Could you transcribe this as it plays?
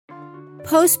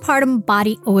Postpartum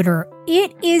body odor.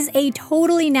 It is a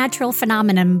totally natural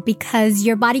phenomenon because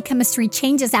your body chemistry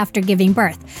changes after giving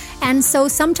birth. And so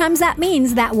sometimes that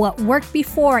means that what worked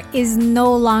before is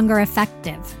no longer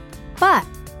effective. But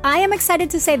I am excited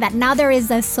to say that now there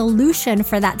is a solution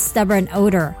for that stubborn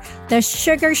odor. The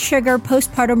Sugar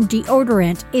postpartum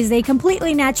deodorant is a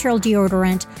completely natural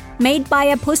deodorant made by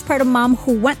a postpartum mom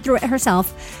who went through it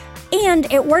herself.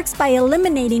 And it works by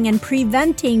eliminating and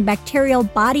preventing bacterial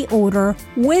body odor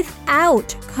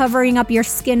without covering up your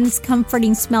skin's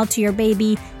comforting smell to your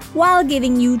baby while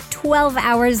giving you 12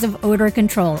 hours of odor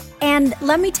control. And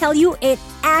let me tell you, it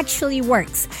actually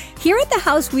works. Here at the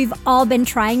house, we've all been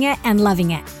trying it and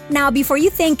loving it. Now, before you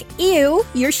think, ew,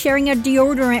 you're sharing a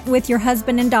deodorant with your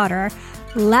husband and daughter,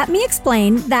 let me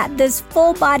explain that this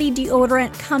full-body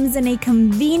deodorant comes in a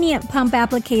convenient pump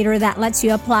applicator that lets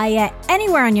you apply it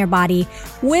anywhere on your body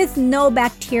with no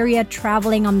bacteria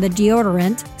traveling on the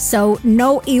deodorant, so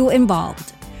no ew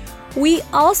involved. We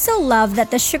also love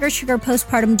that the Sugar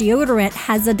postpartum deodorant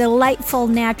has a delightful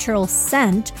natural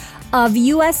scent of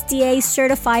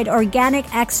USDA-certified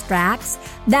organic extracts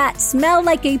that smell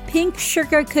like a pink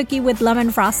sugar cookie with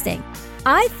lemon frosting.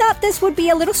 I thought this would be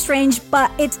a little strange, but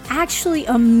it's actually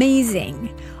amazing.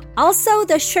 Also,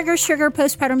 the Sugar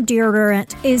postpartum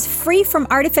deodorant is free from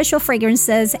artificial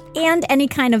fragrances and any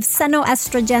kind of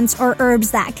xenoestrogens or herbs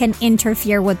that can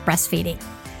interfere with breastfeeding.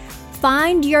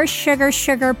 Find your Sugar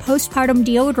postpartum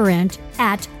deodorant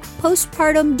at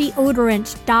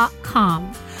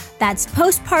postpartumdeodorant.com. That's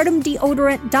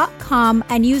postpartumdeodorant.com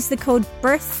and use the code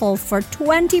BIRTHFUL for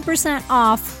 20%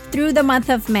 off through the month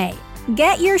of May.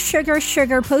 Get your Sugar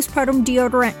postpartum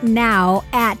deodorant now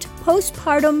at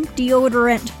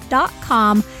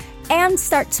postpartumdeodorant.com and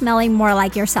start smelling more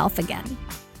like yourself again.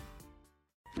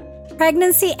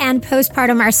 Pregnancy and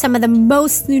postpartum are some of the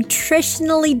most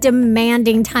nutritionally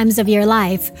demanding times of your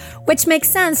life, which makes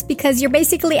sense because you're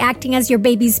basically acting as your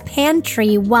baby's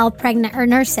pantry while pregnant or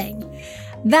nursing.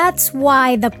 That's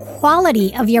why the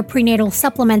quality of your prenatal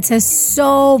supplements is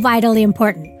so vitally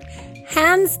important.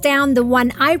 Hands down, the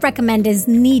one I recommend is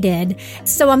Needed.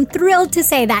 So I'm thrilled to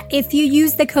say that if you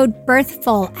use the code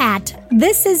BIRTHFUL at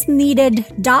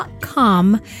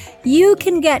thisisneeded.com, you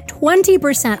can get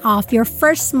 20% off your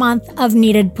first month of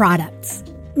Needed products.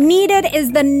 Needed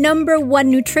is the #1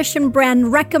 nutrition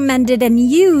brand recommended and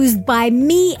used by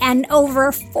me and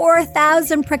over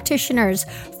 4,000 practitioners,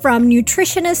 from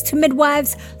nutritionists to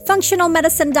midwives, functional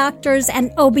medicine doctors,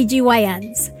 and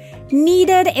OBGYNs.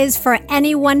 Needed is for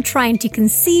anyone trying to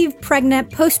conceive, pregnant,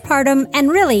 postpartum,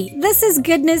 and really, this is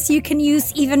goodness you can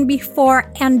use even before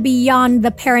and beyond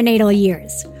the perinatal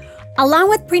years. Along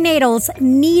with prenatals,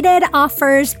 Needed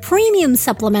offers premium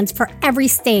supplements for every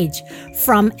stage,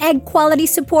 from egg quality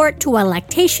support to a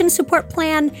lactation support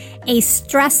plan, a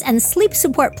stress and sleep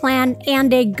support plan,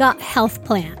 and a gut health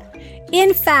plan.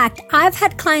 In fact, I've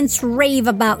had clients rave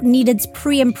about Needed's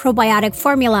pre- and probiotic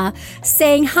formula,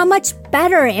 saying how much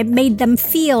better it made them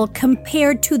feel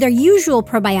compared to their usual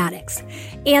probiotics.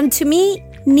 And to me,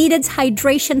 Needed's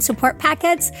hydration support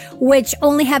packets, which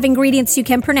only have ingredients you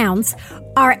can pronounce,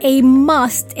 are a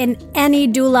must in any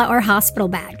doula or hospital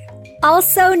bag.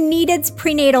 Also, Needed's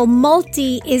Prenatal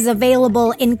Multi is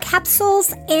available in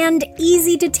capsules and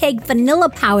easy-to-take vanilla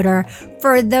powder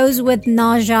for those with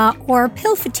nausea or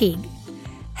pill fatigue.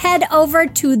 Head over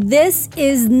to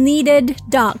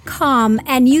thisisneeded.com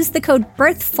and use the code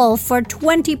BIRTHFUL for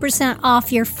 20%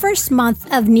 off your first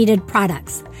month of Needed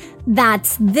products.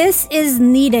 That's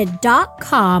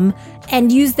thisisneeded.com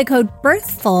and use the code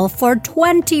BIRTHFUL for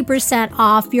 20%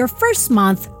 off your first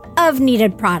month of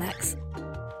Needed products.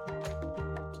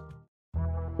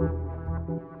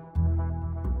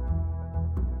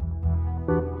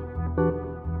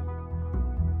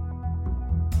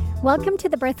 Welcome to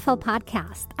the Birthful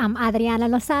Podcast. I'm Adriana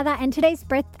Lozada, and today's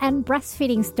birth and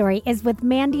breastfeeding story is with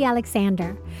Mandy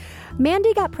Alexander.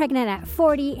 Mandy got pregnant at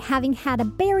 40, having had a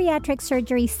bariatric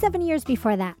surgery 7 years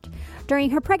before that. During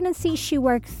her pregnancy, she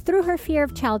worked through her fear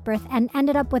of childbirth and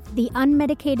ended up with the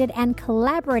unmedicated and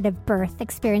collaborative birth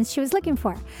experience she was looking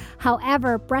for.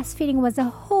 However, breastfeeding was a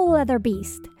whole other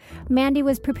beast. Mandy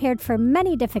was prepared for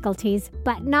many difficulties,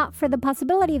 but not for the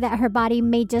possibility that her body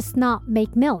may just not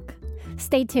make milk.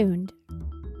 Stay tuned.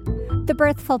 The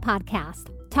Birthful Podcast,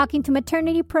 talking to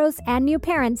maternity pros and new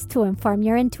parents to inform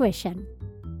your intuition.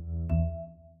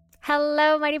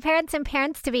 Hello, my new parents and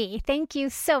parents-to-be. Thank you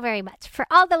so very much for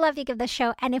all the love you give the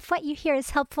show. And if what you hear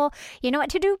is helpful, you know what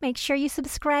to do. Make sure you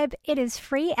subscribe. It is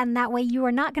free, and that way you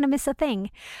are not going to miss a thing.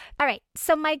 All right,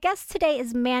 so my guest today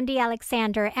is Mandy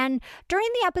Alexander. And during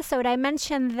the episode, I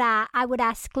mentioned that I would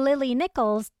ask Lily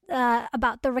Nichols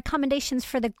about the recommendations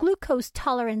for the glucose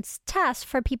tolerance test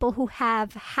for people who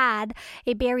have had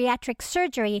a bariatric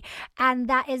surgery. And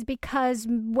that is because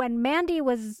when Mandy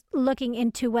was looking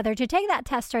into whether to take that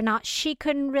test or not, she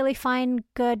couldn't really find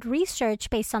good research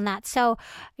based on that. So,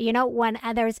 when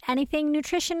there's anything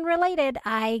nutrition related,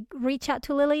 I reach out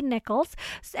to Lily Nichols.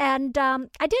 And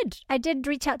I did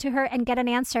reach out to her and get an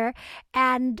answer.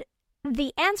 And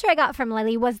the answer I got from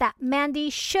Lily was that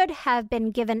Mandy should have been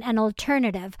given an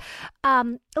alternative.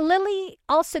 Lily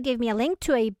also gave me a link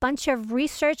to a bunch of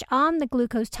research on the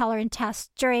glucose tolerant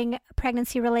test during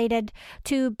pregnancy related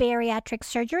to bariatric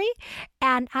surgery.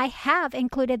 And I have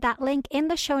included that link in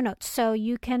the show notes, so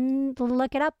you can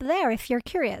look it up there if you're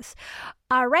curious.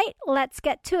 All right, let's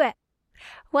get to it.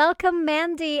 Welcome,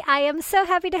 Mandy. I am so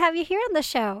happy to have you here on the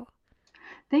show.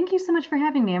 Thank you so much for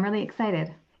having me. I'm really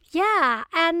excited. Yeah,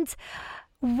 and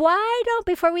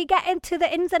before we get into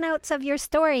the ins and outs of your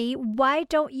story, why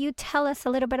don't you tell us a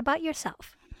little bit about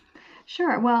yourself?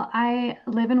 Sure. Well, I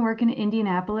live and work in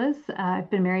Indianapolis. I've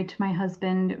been married to my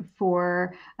husband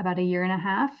for about a year and a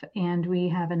half, and we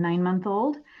have a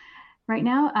 9-month-old right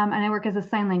now. And I work as a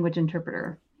sign language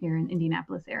interpreter here in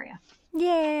Indianapolis area.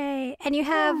 Yay! And you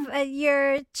have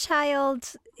your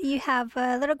child, you have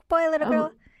a little boy, little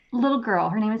girl? Little girl.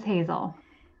 Her name is Hazel.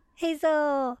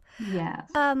 Hazel.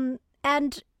 Yes.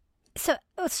 And so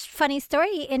it's funny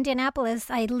story,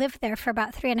 Indianapolis, I lived there for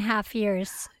about 3.5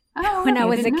 years when I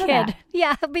was a kid. That.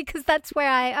 Yeah, because that's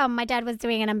where my dad was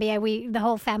doing an MBA. The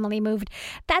whole family moved.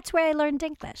 That's where I learned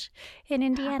English, in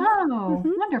Indiana. Oh,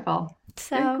 wonderful.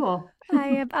 So very cool.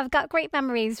 I've got great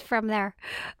memories from there.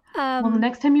 Well, the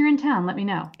next time you're in town, let me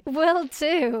know. Will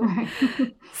do.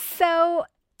 So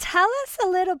tell us a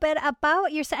little bit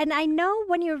about yourself. And I know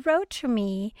when you wrote to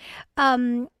me,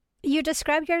 you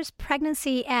described your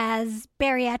pregnancy as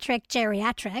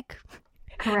bariatric-geriatric.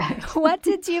 Correct. What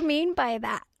did you mean by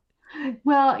that?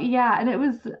 Well, yeah, and it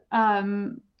was, I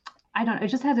don't know, it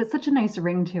just had such a nice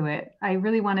ring to it. I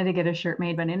really wanted to get a shirt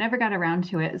made, but I never got around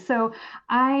to it. So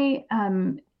I,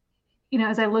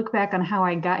 as I look back on how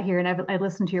I got here, and I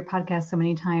listened to your podcast so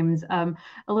many times, a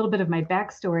little bit of my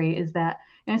backstory is that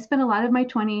I spent a lot of my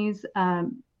 20s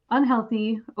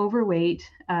unhealthy, overweight,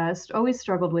 always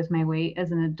struggled with my weight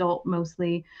as an adult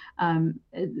mostly.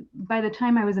 By the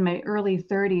time I was in my early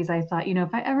 30s, I thought,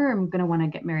 if I ever am going to want to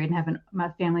get married and have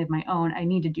a family of my own, I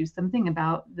need to do something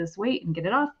about this weight and get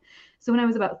it off. So when I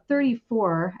was about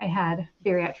 34, I had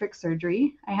bariatric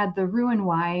surgery. I had the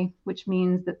Roux-en-Y, which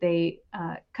means that they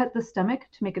cut the stomach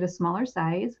to make it a smaller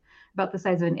size, about the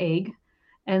size of an egg.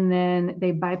 And then they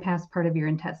bypass part of your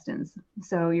intestines.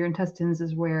 So your intestines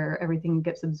is where everything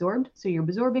gets absorbed. So you're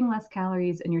absorbing less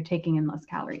calories and you're taking in less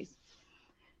calories.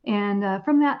 And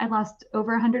from that, I lost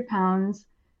over 100 pounds.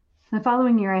 The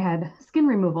following year, I had skin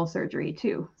removal surgery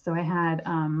too. So I had,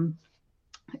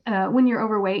 when you're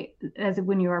overweight, as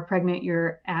when you are pregnant,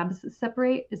 your abs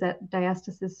separate. Is that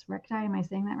diastasis recti? Am I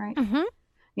saying that right? Mm-hmm.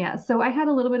 Yeah. So I had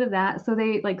a little bit of that. So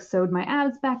they sewed my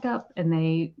abs back up and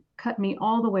they cut me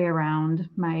all the way around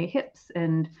my hips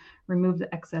and removed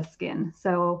the excess skin.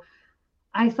 So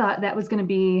I thought that was going to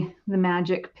be the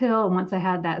magic pill. Once I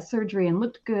had that surgery and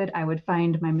looked good, I would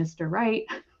find my Mr. Right,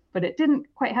 but it didn't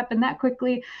quite happen that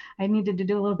quickly. I needed to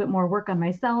do a little bit more work on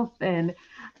myself and,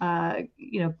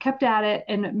 kept at it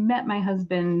and met my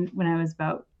husband when I was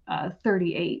about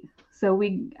 38. So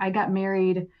I got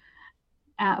married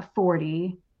at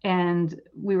 40 and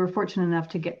we were fortunate enough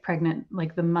to get pregnant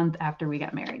like the month after we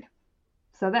got married.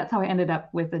 So that's how I ended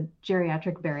up with a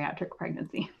bariatric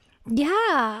pregnancy.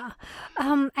 Yeah.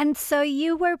 And so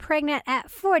you were pregnant at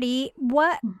 40.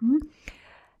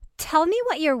 Tell me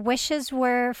what your wishes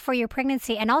were for your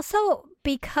pregnancy. And also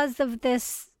because of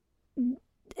this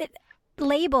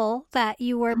label that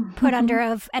you were put under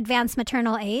of advanced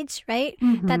maternal age, right?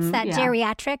 That's that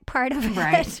geriatric part of it.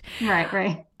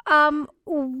 Right.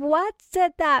 What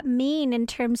did that mean in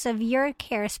terms of your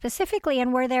care specifically,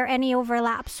 and were there any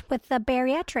overlaps with the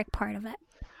bariatric part of it?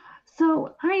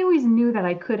 So I always knew that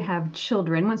I could have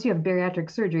children. Once you have bariatric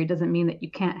surgery, it doesn't mean that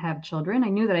you can't have children. I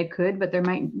knew that I could, but there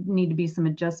might need to be some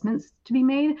adjustments to be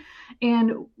made.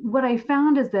 And what I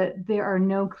found is that there are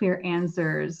no clear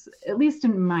answers, at least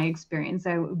in my experience.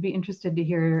 I would be interested to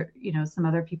hear, some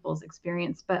other people's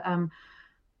experience. But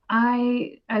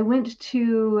I went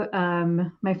to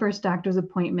my first doctor's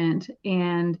appointment,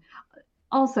 and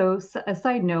also a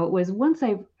side note was once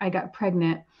I got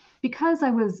pregnant, because I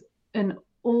was an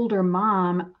older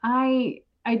mom, I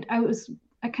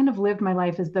kind of lived my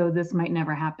life as though this might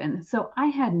never happen. So I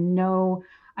had no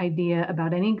idea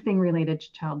about anything related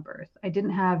to childbirth. I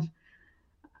didn't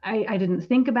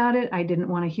think about it. I didn't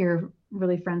want to hear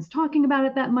really friends talking about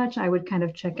it that much. I would kind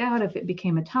of check out if it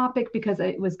became a topic because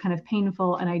it was kind of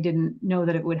painful and I didn't know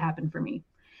that it would happen for me.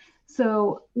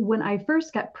 So when I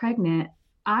first got pregnant,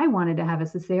 I wanted to have a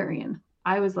cesarean.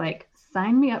 I was like,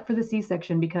 sign me up for the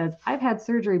C-section because I've had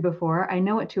surgery before. I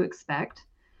know what to expect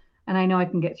and I know I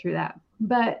can get through that.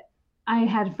 But I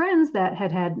had friends that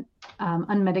had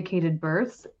unmedicated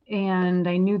births, and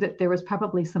I knew that there was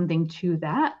probably something to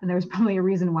that, and there was probably a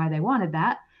reason why they wanted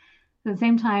that. At the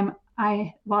same time,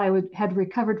 while I had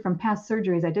recovered from past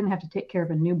surgeries, I didn't have to take care of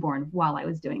a newborn while I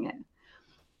was doing it.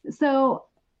 So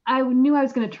I knew I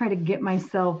was going to try to get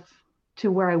myself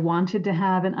to where I wanted to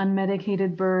have an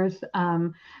unmedicated birth.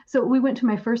 So we went to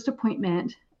my first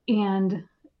appointment, and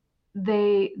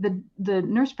the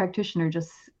nurse practitioner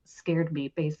just scared me,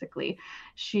 basically.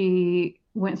 She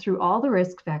went through all the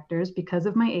risk factors because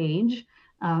of my age.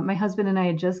 My husband and I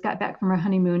had just got back from our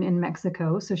honeymoon in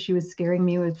Mexico, so she was scaring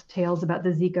me with tales about the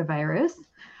Zika virus,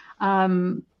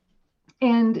 and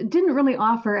didn't really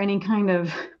offer any kind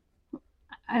of,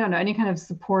 I don't know, any kind of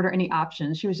support or any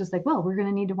options. She was just like, well, we're going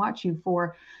to need to watch you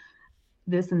for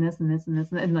this and this and this and this,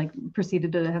 and like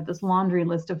proceeded to have this laundry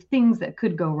list of things that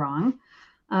could go wrong.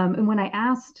 And when I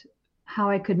asked how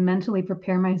I could mentally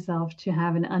prepare myself to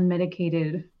have an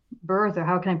unmedicated birth, or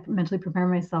how can I mentally prepare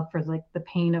myself for like the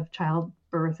pain of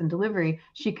childbirth and delivery,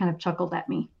 she kind of chuckled at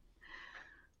me.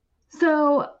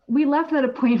 So we left that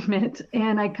appointment,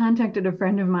 and I contacted a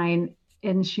friend of mine,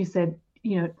 and she said,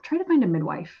 try to find a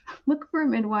midwife, look for a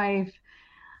midwife.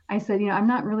 I said, I'm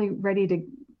not really ready to,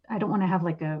 I don't want to have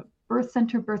like a birth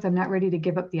center birth. I'm not ready to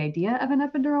give up the idea of an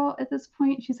epidural at this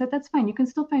point. She said, that's fine. You can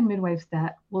still find midwives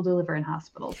that will deliver in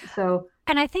hospitals. So,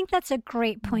 and I think that's a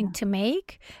great point to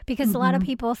make, because a lot of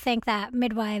people think that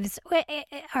midwives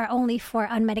are only for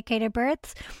unmedicated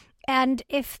births. And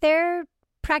if they're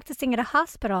practicing at a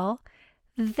hospital,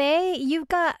 you've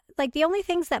got like the only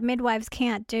things that midwives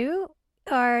can't do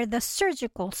are the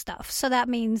surgical stuff. So that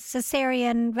means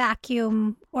cesarean,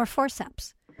 vacuum, or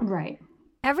forceps. Right.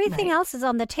 Everything else is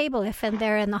on the table if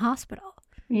they're in the hospital.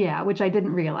 Yeah, which I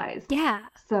didn't realize. Yeah.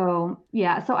 So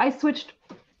I switched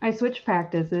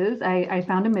practices. I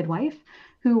found a midwife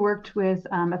who worked with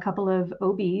a couple of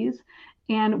OBs.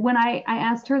 And when I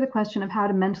asked her the question of how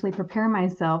to mentally prepare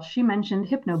myself, she mentioned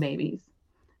hypnobabies,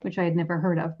 which I had never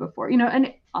heard of before.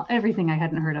 And everything I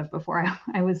hadn't heard of before.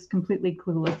 I was completely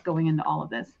clueless going into all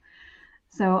of this.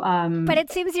 So, but it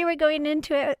seems you were going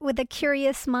into it with a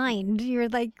curious mind. You're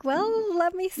like, well,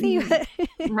 let me see.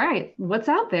 Right. What's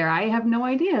out there? I have no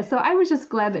idea. So I was just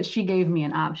glad that she gave me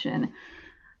an option.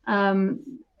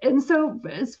 And so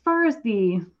as far as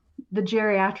the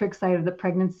geriatric side of the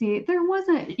pregnancy, there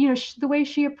wasn't, the way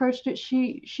she approached it,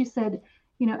 she said,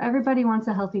 everybody wants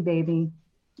a healthy baby.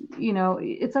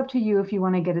 It's up to you if you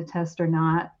want to get a test or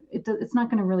not. It's not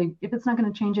going to really, if it's not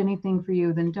going to change anything for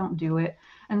you, then don't do it.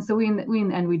 And so in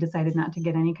the end, we decided not to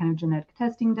get any kind of genetic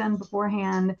testing done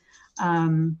beforehand,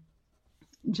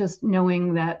 just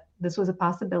knowing that this was a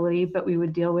possibility, but we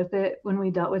would deal with it when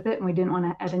we dealt with it, and we didn't want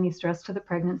to add any stress to the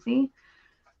pregnancy.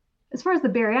 As far as the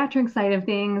bariatric side of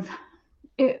things,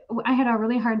 I had a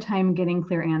really hard time getting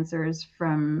clear answers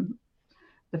from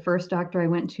the first doctor I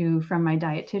went to, from my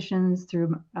dietitians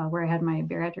through where I had my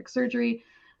bariatric surgery,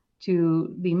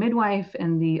 to the midwife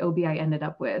and the OB I ended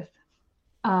up with.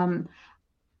 The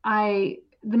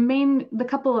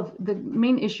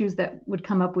main issues that would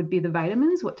come up would be the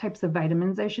vitamins, what types of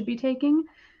vitamins I should be taking.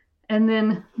 And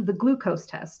then the glucose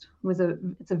test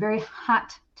it's a very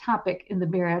hot topic in the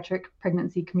bariatric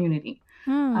pregnancy community.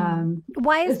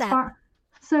 Why is that?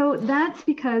 So that's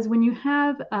because when you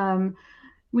have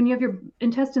your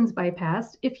intestines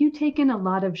bypassed, if you take in a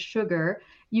lot of sugar,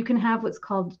 you can have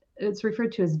it's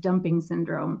referred to as dumping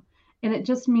syndrome. And it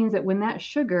just means that when that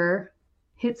sugar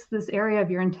hits this area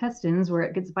of your intestines where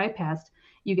it gets bypassed,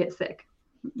 you get sick.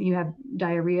 You have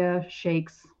diarrhea,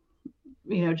 shakes,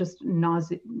 just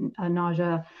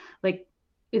nausea, like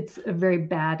it's a very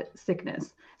bad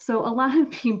sickness. So a lot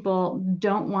of people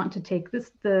don't want to take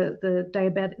the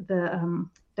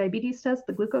diabetes test,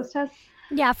 the glucose test.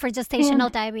 Yeah, for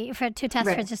gestational diabetes, to test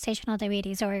for gestational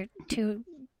diabetes, or to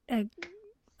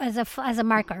as a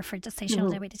marker for gestational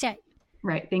diabetes. Yeah.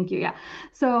 Right. Thank you. Yeah.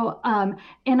 So,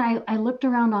 and I looked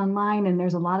around online, and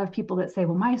there's a lot of people that say,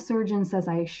 well, my surgeon says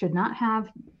I should not have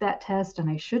that test and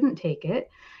I shouldn't take it.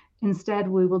 Instead,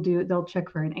 they'll check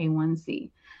for an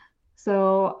A1C.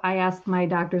 So I asked my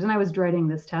doctors, and I was dreading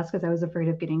this test because I was afraid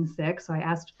of getting sick. So I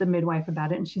asked the midwife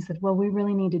about it, and she said, well, we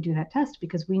really need to do that test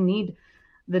because we need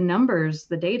the numbers,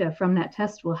 the data from that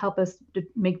test will help us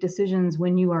make decisions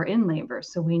when you are in labor.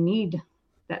 So we need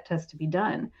that test to be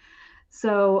done.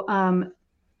 So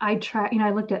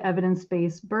I looked at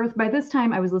evidence-based birth. By this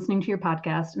time, I was listening to your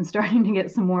podcast and starting to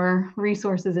get some more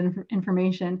resources and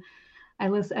information. I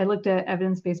looked at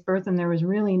evidence-based birth, and there was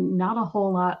really not a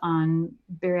whole lot on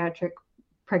bariatric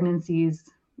pregnancies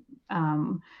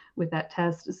with that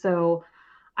test. So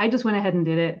I just went ahead and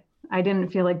did it. I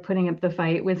didn't feel like putting up the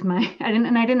fight with I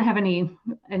didn't have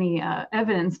any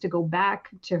evidence to go back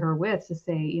to her with to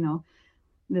say,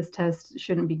 this test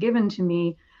shouldn't be given to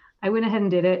me. I went ahead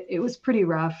and did it. It was pretty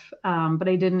rough, but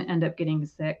I didn't end up getting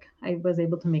sick. I was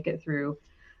able to make it through,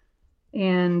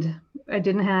 and I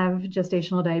didn't have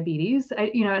gestational diabetes.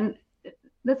 And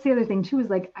that's the other thing too, is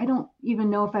like, I don't even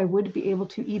know if I would be able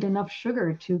to eat enough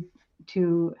sugar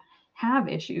to have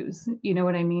issues. You know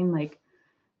what I mean? Like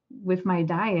with my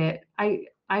diet,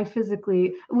 I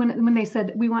physically, when they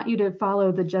said, we want you to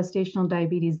follow the gestational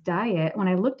diabetes diet, when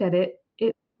I looked at it,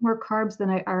 it more carbs than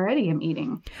I already am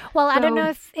eating. Well, I don't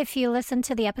know if you listened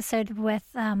to the episode with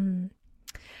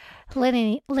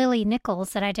Lily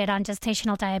Nichols that I did on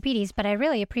gestational diabetes, but I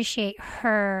really appreciate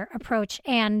her approach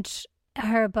and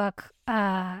her book,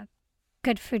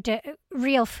 Good Food,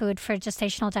 Real Food for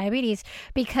Gestational Diabetes,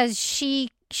 because she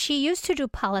used to do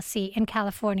policy in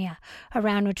California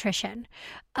around nutrition.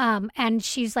 And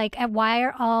she's like, why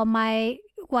are all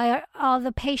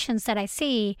the patients that I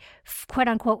see, quote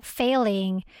unquote,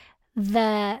 failing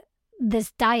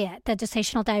this diet, the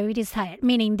gestational diabetes diet,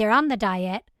 meaning they're on the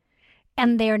diet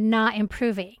and they're not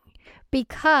improving,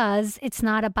 because it's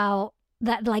not about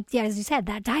that, like, as you said,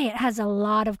 that diet has a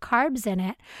lot of carbs in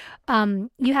it.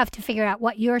 You have to figure out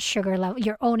what your sugar level,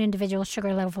 your own individual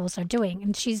sugar levels are doing.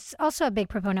 And she's also a big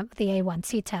proponent of the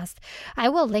A1C test. I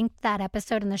will link that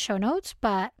episode in the show notes,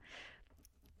 but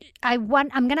I'm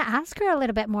going to ask her a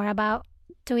little bit more about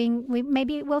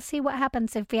maybe we'll see what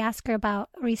happens if we ask her about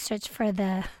research for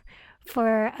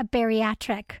a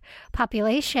bariatric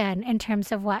population in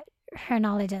terms of what her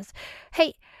knowledge is.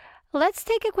 Hey, let's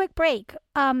take a quick break,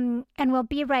 and we'll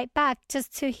be right back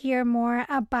just to hear more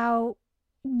about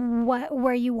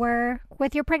where you were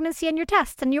with your pregnancy and your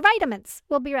tests and your vitamins.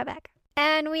 We'll be right back.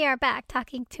 And we are back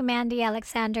talking to Mandy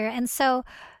Alexander. And so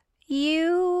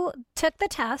you took the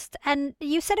test, and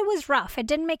you said it was rough. It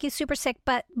didn't make you super sick,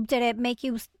 but did it make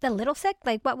you a little sick?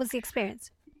 Like, what was the experience?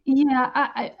 Yeah,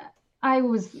 I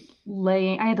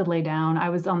had to lay down. I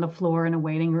was on the floor in a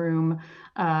waiting room.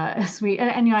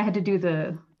 And I had to do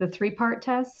the 3-part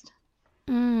test.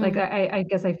 Like I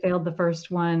guess I failed the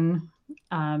first one,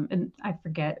 and I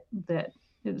forget that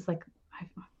it was like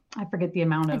I forget the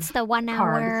amount of. It's the 1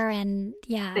 hour, and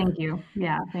yeah. Thank you.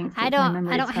 Yeah, thanks. I don't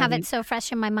have it so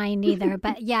fresh in my mind either,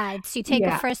 but yeah, you take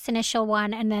the first initial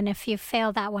one, and then if you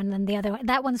fail that one, then the other one.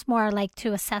 That one's more like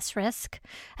to assess risk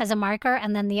as a marker,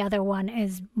 and then the other one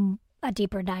is a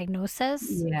deeper diagnosis.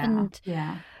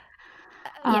 Yeah.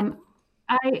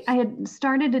 I had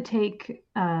started to take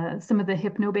some of the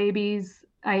Hypnobabies.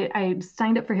 I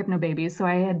signed up for Hypnobabies, so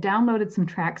I had downloaded some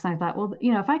tracks, and I thought, well,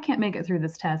 if I can't make it through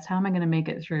this test, how am I going to make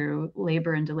it through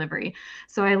labor and delivery?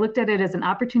 So I looked at it as an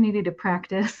opportunity to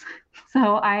practice.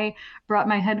 So I brought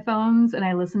my headphones and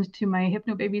I listened to my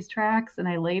Hypnobabies tracks, and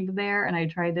I laid there and I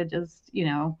tried to just,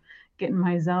 get in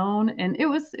my zone. And it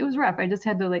was rough. I just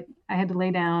had to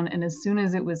lay down, and as soon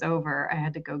as it was over, I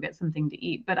had to go get something to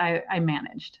eat. But I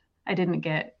managed. I didn't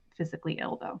get physically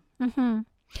ill though. Mm-hmm.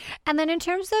 And then in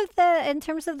terms of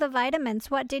the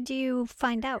vitamins, what did you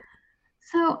find out?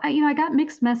 So I got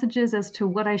mixed messages as to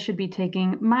what I should be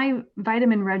taking. My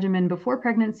vitamin regimen before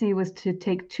pregnancy was to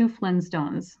take 2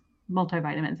 Flintstones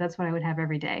multivitamins. That's what I would have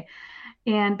every day.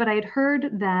 But I had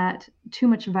heard that too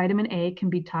much vitamin A can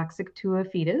be toxic to a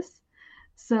fetus.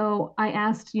 So I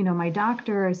asked, my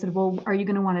doctor, I said, well, are you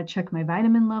going to want to check my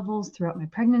vitamin levels throughout my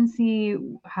pregnancy?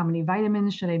 How many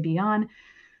vitamins should I be on?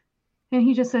 And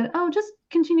he just said, oh, just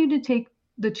continue to take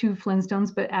the 2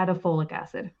 Flintstones, but add a folic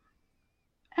acid.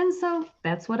 And so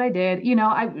that's what I did.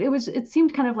 It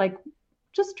seemed kind of like,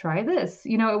 just try this.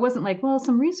 It wasn't like, well,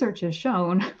 some research has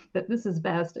shown that this is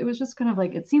best. It was just kind of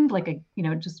like, it seemed like a,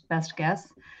 just best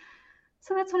guess.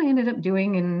 So that's what I ended up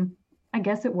doing. And I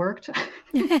guess it worked. I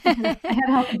had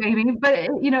a healthy baby, but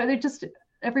it just,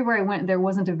 everywhere I went, there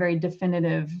wasn't a very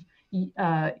definitive,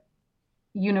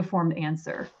 uniformed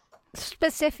answer.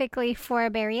 Specifically for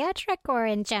bariatric or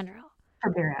in general?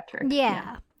 For bariatric.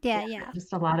 Yeah.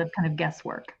 Just a lot of kind of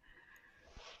guesswork.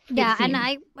 Yeah, and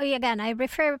I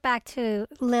refer back to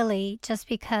Lily just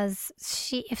because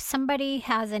if somebody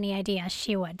has any idea,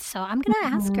 she would. So I'm going to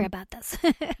ask her about this.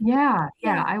 Yeah.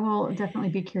 I will definitely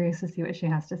be curious to see what she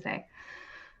has to say.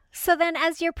 So then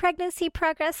as your pregnancy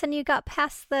progressed and you got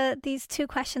past these 2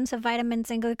 questions of vitamins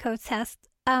and glucose tests,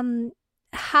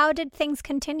 how did things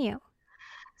continue?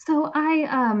 So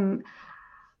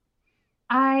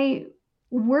I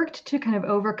worked to kind of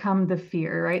overcome the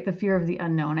fear, right? The fear of the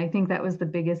unknown. I think that was the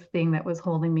biggest thing that was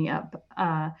holding me up,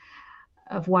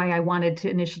 of why I wanted to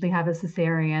initially have a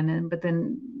cesarean, and but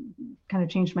then kind of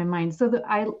changed my mind. So that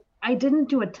I didn't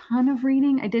do a ton of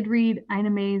reading. I did read Ina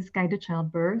May's Guide to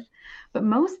Childbirth, but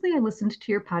mostly I listened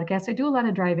to your podcast. I do a lot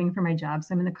of driving for my job,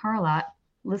 so I'm in the car a lot.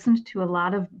 Listened to a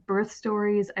lot of birth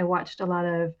stories. I watched a lot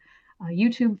of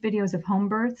YouTube videos of home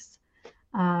births,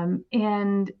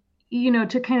 and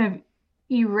to kind of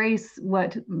erase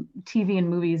what TV and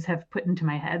movies have put into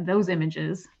my head, those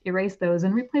images, erase those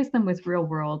and replace them with real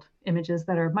world images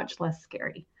that are much less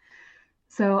scary.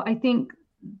 So I think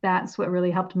that's what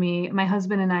really helped me. My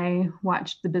husband and I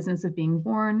watched The Business of Being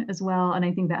Born as well, and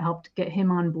I think that helped get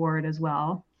him on board as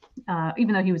well,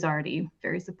 even though he was already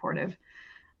very supportive.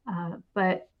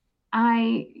 But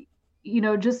I,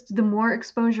 just the more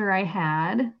exposure I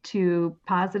had to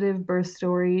positive birth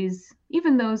stories,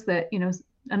 even those that,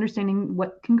 understanding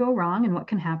what can go wrong and what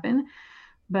can happen,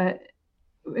 but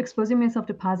exposing myself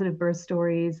to positive birth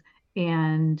stories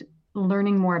and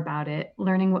learning more about it,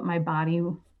 learning what my body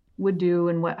would do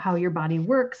and how your body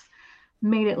works,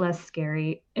 made it less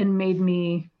scary and made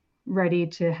me ready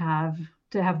to have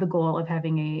the goal of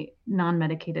having a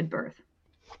non-medicated birth.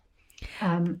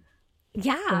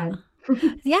 Yeah.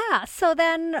 Yeah. So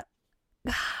then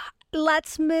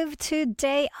let's move to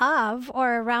day of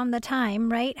or around the time,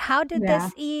 right? How did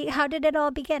it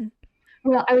all begin?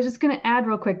 Well, I was just going to add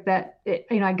real quick that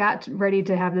I got ready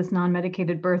to have this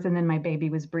non-medicated birth, and then my baby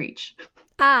was breech.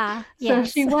 Yes. So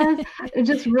she was,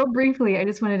 just real briefly, I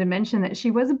just wanted to mention that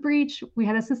she was a breech. We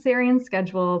had a cesarean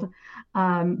scheduled,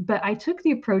 but I took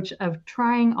the approach of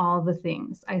trying all the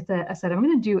things. I said, I'm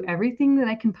going to do everything that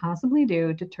I can possibly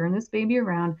do to turn this baby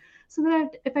around so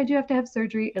that if I do have to have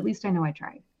surgery, at least I know I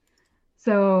tried.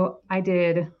 So I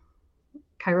did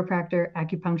chiropractor,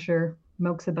 acupuncture,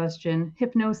 moxibustion,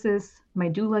 hypnosis. My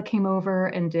doula came over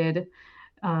and did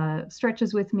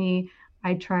stretches with me.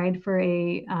 I tried for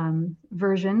a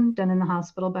version done in the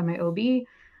hospital by my OB.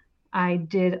 I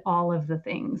did all of the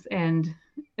things. And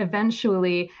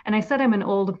eventually, and I said I'm an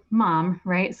old mom,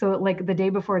 right? So like the day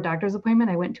before a doctor's appointment,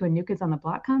 I went to a New Kids on the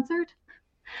Block concert.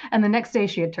 And the next day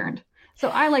she had turned. So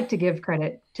I like to give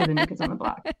credit to the New Kids on the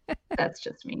Block. That's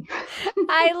just me.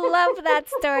 I love that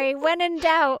story. When in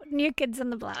doubt, New Kids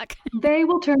on the Block. They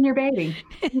will turn your baby.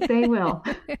 They will.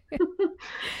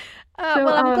 Well,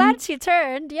 I'm glad she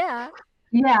turned. Yeah.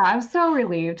 Yeah, I was so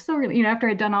relieved. So really, after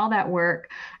I'd done all that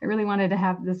work, I really wanted to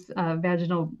have this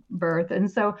vaginal birth. And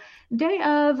so day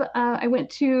of, I went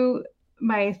to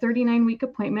my 39-week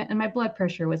appointment and my blood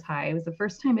pressure was high. It was the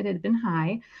first time it had been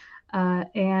high.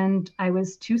 And I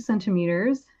was 2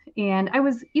 centimeters. And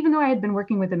even though I had been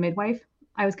working with a midwife,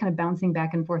 I was kind of bouncing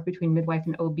back and forth between midwife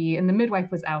and OB. And the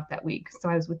midwife was out that week. So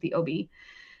I was with the OB.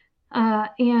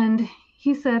 And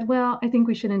he said, well, I think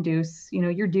we should induce,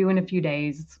 you're due in a few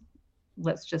days.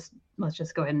 Let's just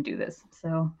go ahead and do this.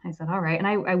 So I said, all right. And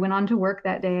I went on to work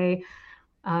that day.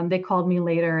 They called me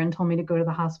later and told me to go to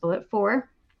the hospital at 4.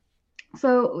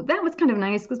 So that was kind of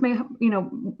nice because my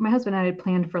husband and I had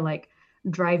planned for like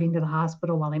driving to the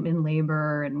hospital while I'm in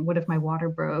labor, and what if my water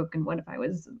broke, and what if I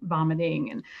was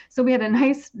vomiting. And so we had a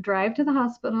nice drive to the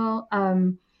hospital.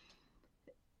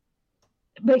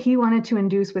 But he wanted to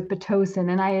induce with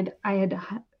Pitocin, and I had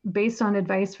based on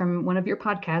advice from one of your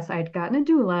podcasts, I had gotten a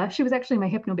doula. She was actually my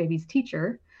Hypnobabies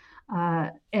teacher.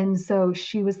 And so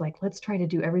she was like, let's try to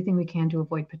do everything we can to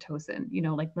avoid Pitocin.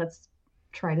 Let's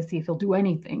try to see if he'll do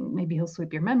anything. Maybe he'll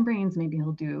sweep your membranes. Maybe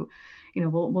he'll do,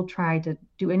 we'll try to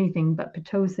do anything but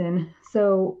Pitocin.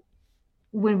 So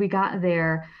when we got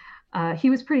there,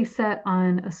 he was pretty set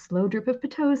on a slow drip of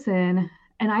Pitocin.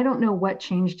 And I don't know what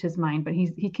changed his mind, but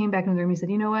he came back in the room. He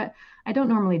said, you know what? I don't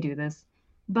normally do this,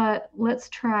 but let's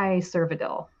try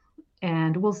Cervidil,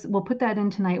 and we'll put that in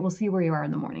tonight. We'll see where you are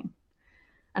in the morning.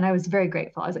 And I was very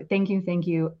grateful. I was like, thank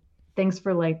you. Thanks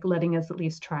for like letting us at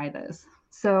least try this.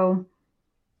 So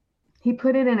he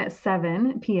put it in at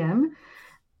 7 p.m.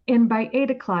 And by 8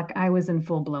 o'clock, I was in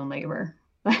full blown labor.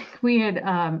 Like we had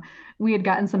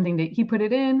gotten something he put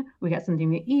it in, we got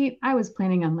something to eat. I was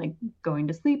planning on like going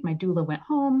to sleep. My doula went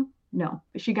home. No,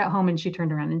 she got home and she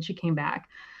turned around and she came back.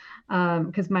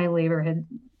 Because my labor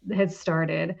had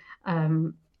started,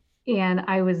 and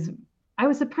I was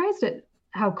surprised at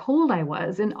how cold I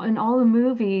was. And in all the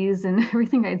movies and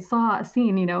everything I'd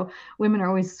seen, women are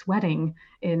always sweating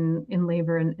in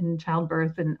labor and in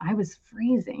childbirth, and I was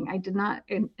freezing. I did not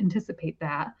anticipate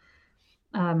that.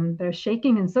 They're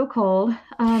shaking and so cold.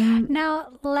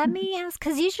 Now let me ask,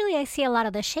 because usually I see a lot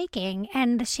of the shaking,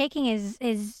 and the shaking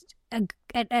is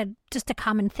just a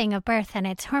common thing of birth, and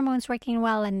it's hormones working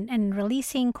well and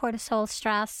releasing cortisol,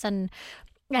 stress, and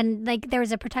like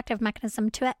there's a protective mechanism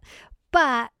to it.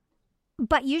 But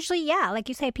usually, yeah, like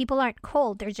you say, people aren't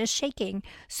cold, they're just shaking.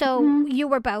 So you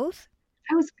were both?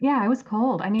 I was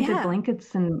cold. I needed Yeah.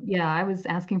 blankets, and I was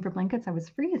asking for blankets. I was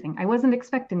freezing. I wasn't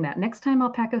expecting that. Next time I'll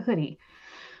pack a hoodie,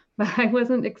 but I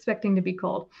wasn't expecting to be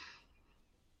cold.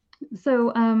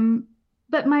 So,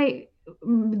 but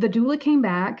the doula came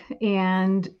back,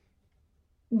 and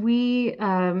we,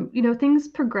 things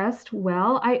progressed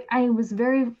well. I was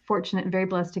very fortunate and very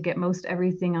blessed to get most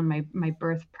everything on my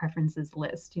birth preferences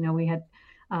list. We had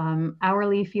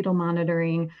hourly fetal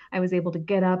monitoring. I was able to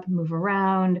get up, move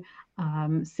around,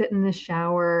 sit in the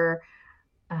shower.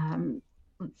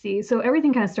 Let's see. So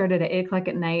everything kind of started at 8 o'clock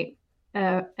at night.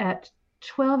 At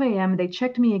 12 a.m., they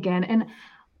checked me again. And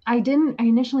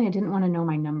initially I didn't want to know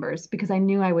my numbers because I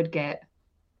knew I would get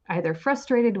either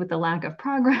frustrated with the lack of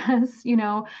progress,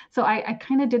 So I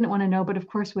kind of didn't want to know. But of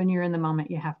course, when you're in the moment,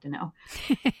 you have to know.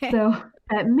 So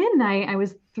at midnight, I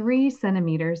was 3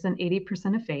 centimeters and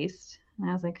 80% effaced. And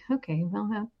I was like, okay,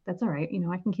 well, that's all right.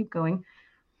 I can keep going.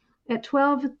 At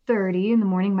 12:30 in the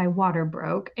morning, my water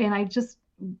broke. And I just,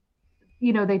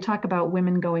 they talk about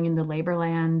women going into labor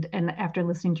land. And after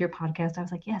listening to your podcast, I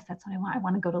was like, yes, that's what I want. I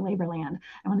want to go to labor land.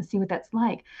 I want to see what that's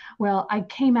like. Well, I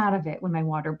came out of it when my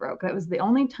water broke. That was the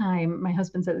only time, my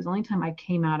husband said it was the only time I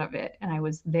came out of it. And I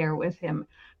was there with him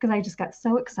because I just got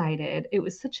so excited. It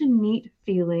was such a neat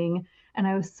feeling. And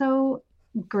I was so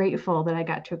grateful that I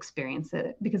got to experience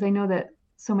it because I know that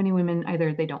so many women,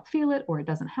 either they don't feel it or it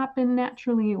doesn't happen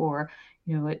naturally, or,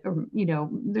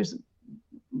 there's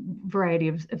variety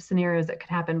of scenarios that could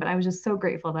happen, but I was just so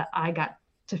grateful that I got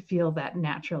to feel that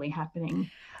naturally happening.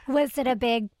 Was it a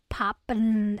big pop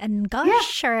and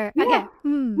gush or okay?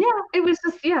 Yeah, it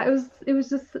was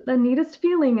just the neatest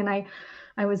feeling, and I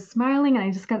was smiling and I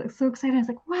just got so excited. I was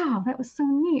like, wow, that was so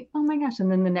neat. Oh my gosh.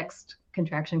 And then the next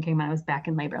contraction came and I was back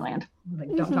in labor land. I was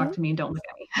like, don't talk to me, don't look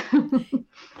at me.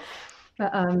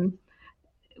 But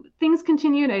things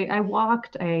continued. I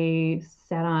walked, I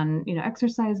sat on,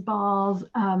 exercise balls,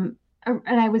 and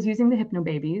I was using the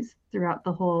hypnobabies throughout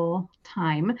the whole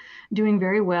time, doing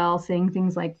very well, saying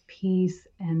things like peace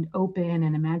and open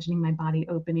and imagining my body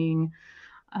opening.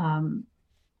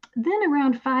 Then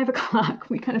around 5 o'clock,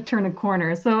 we kind of turn a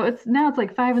corner. So it's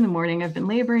like 5 in the morning. I've been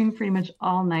laboring pretty much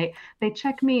all night. They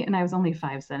checked me and I was only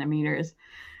 5 centimeters.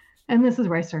 And this is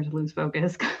where I started to lose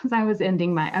focus because I was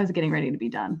getting ready to be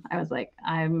done. I was like,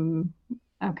 I'm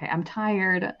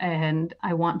tired and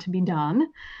I want to be done.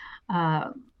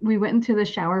 We went into the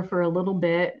shower for a little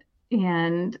bit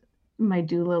and my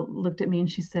doula looked at me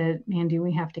and she said, Mandy,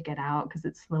 we have to get out because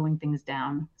it's slowing things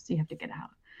down. So you have to get out.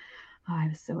 Oh, I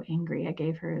was so angry. I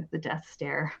gave her the death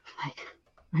stare. Like,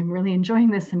 I'm really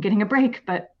enjoying this. I'm getting a break,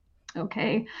 but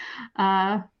okay.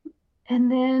 And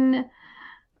then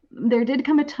there did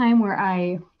come a time where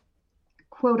I,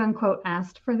 quote unquote,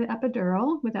 asked for the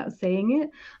epidural without saying it.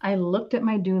 I looked at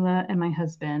my doula and my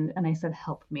husband and I said,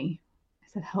 help me. I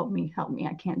said, help me.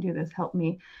 I can't do this. Help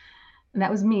me. And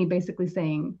that was me basically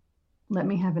saying, let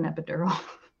me have an epidural.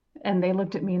 And they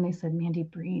looked at me and they said, Mandy,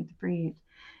 breathe.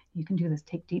 You can do this.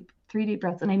 Take 3 deep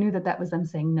breaths. And I knew that was them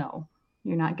saying, no,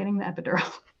 you're not getting the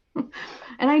epidural.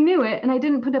 And I knew it, and I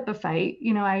didn't put up a fight.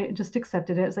 I just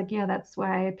accepted it. It's like, yeah, that's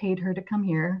why I paid her to come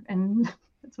here. And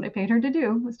that's what I paid her to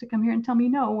do, was to come here and tell me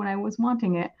no when I was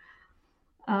wanting it.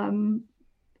 And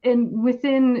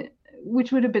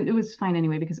which would have been, it was fine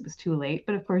anyway, because it was too late.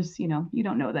 But of course, you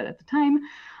don't know that at the time.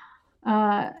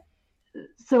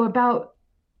 So about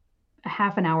a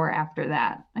half an hour after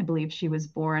that, I believe she was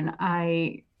born,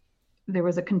 there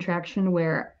was a contraction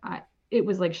where it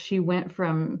was like she went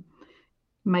from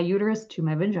my uterus to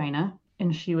my vagina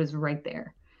and she was right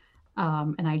there.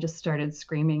 And I just started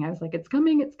screaming. I was like, it's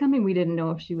coming. We didn't know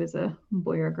if she was a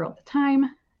boy or a girl at the time.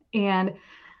 And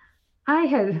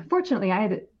fortunately, I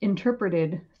had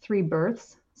interpreted 3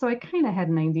 births. So I kind of had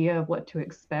an idea of what to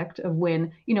expect of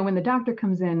when the doctor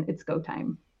comes in, it's go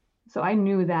time. So I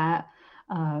knew that.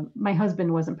 My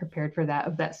husband wasn't prepared for that,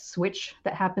 of that switch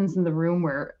that happens in the room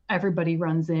where everybody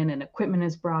runs in and equipment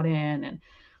is brought in and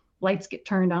lights get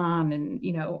turned on and,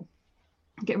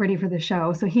 get ready for the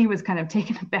show. So he was kind of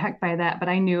taken aback by that. But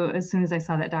I knew as soon as I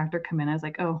saw that doctor come in, I was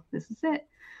like, oh, this is it.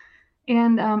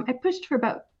 And I pushed for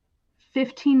about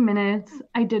 15 minutes.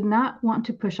 I did not want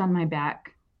to push on my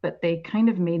back, but they kind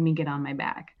of made me get on my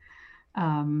back.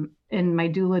 And my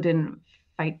doula didn't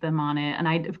fight them on it.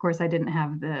 And of course, I didn't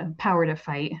have the power to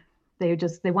fight. They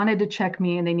wanted to check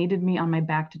me and they needed me on my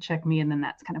back to check me. And then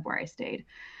that's kind of where I stayed.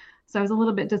 So I was a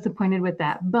little bit disappointed with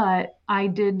that, but I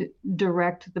did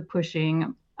direct the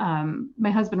pushing.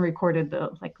 My husband recorded the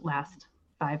last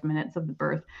 5 minutes of the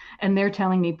birth, and they're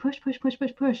telling me push, push, push,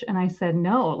 push, push. And I said,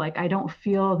 no, like, I don't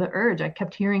feel the urge. I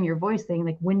kept hearing your voice saying,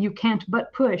 like, when you can't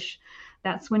but push,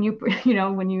 that's when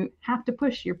when you have to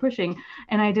push, you're pushing.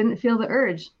 And I didn't feel the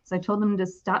urge. So I told them to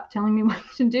stop telling me what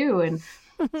to do. And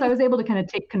so I was able to kind of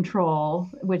take control,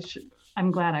 which I'm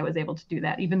glad I was able to do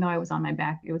that. Even though I was on my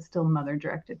back, it was still mother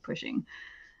directed pushing.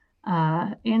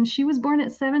 And she was born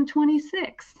at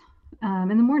 7:26 in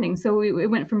the morning. So it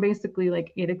went from basically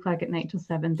like 8 o'clock at night till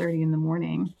 7:30 in the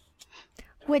morning.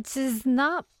 Which is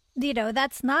not,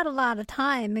 that's not a lot of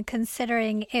time,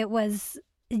 considering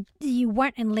you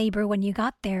weren't in labor when you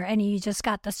got there and you just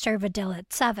got the Cervidil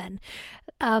at 7.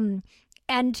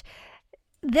 And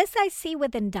this I see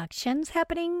with inductions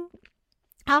happening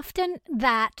often,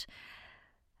 that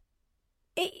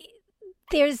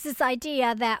there's this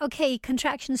idea that, okay,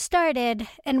 contractions started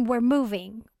and we're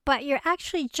moving, but you're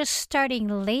actually just starting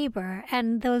labor.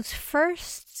 And those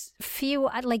first few,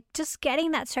 like just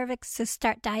getting that cervix to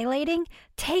start dilating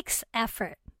takes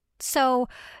effort. So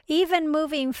even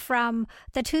moving from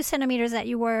the 2 centimeters that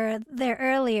you were there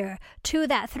earlier to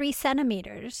that 3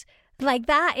 centimeters, like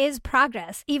that is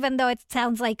progress, even though it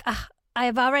sounds like,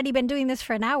 I've already been doing this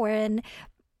for an hour, and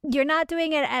you're not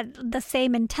doing it at the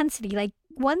same intensity. Like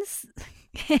once,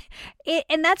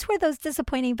 and that's where those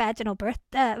disappointing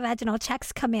vaginal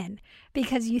checks come in,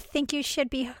 because you think you should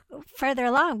be further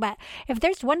along. But if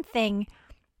there's one thing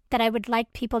that I would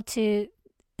like people to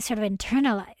sort of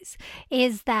internalize,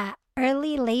 is that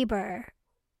early labor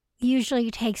usually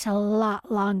takes a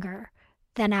lot longer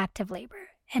than active labor.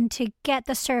 And to get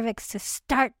the cervix to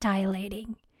start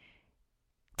dilating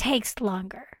takes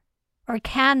longer, or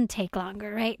can take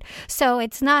longer, right? So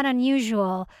it's not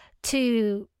unusual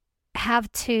to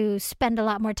have to spend a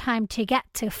lot more time to get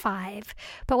to 5.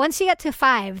 But once you get to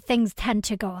 5, things tend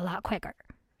to go a lot quicker.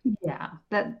 Yeah,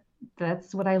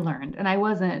 that's what I learned. And I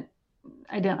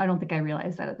don't think I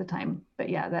realized that at the time. But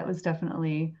yeah, that was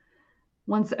definitely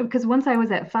because once I was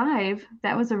at 5,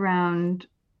 that was around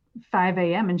 5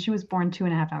 a.m. and she was born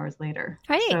 2.5 hours later.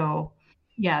 Right. So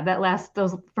yeah,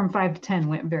 those from 5 to 10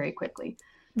 went very quickly.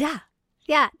 Yeah.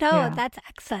 Yeah. No, yeah. That's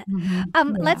excellent.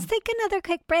 Mm-hmm. Let's take another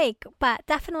quick break, but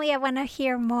definitely I want to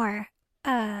hear more.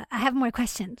 I have more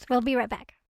questions. We'll be right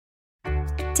back.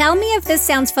 Tell me if this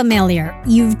sounds familiar.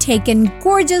 You've taken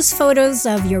gorgeous photos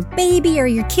of your baby or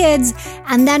your kids,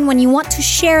 and then when you want to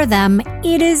share them,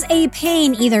 it is a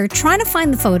pain either trying to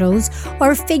find the photos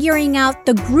or figuring out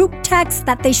the group text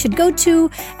that they should go to,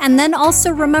 and then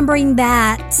also remembering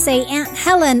that, say, Aunt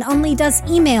Helen only does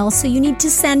email, so you need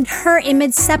to send her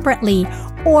image separately.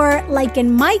 Or like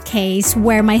in my case,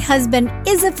 where my husband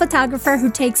is a photographer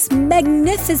who takes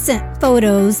magnificent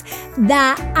photos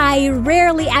that I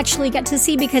rarely actually get to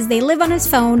see because they live on his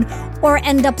phone or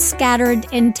end up scattered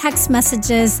in text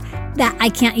messages that I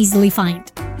can't easily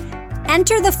find.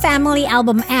 Enter the Family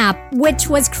Album app, which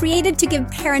was created to give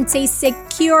parents a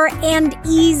secure and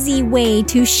easy way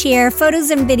to share photos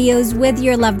and videos with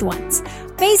your loved ones.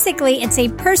 Basically, it's a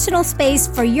personal space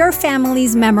for your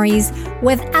family's memories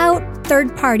without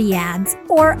third-party ads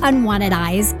or unwanted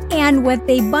eyes, and with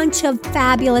a bunch of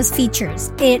fabulous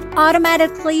features. It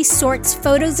automatically sorts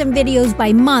photos and videos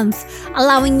by month,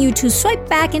 allowing you to swipe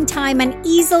back in time and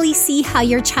easily see how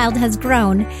your child has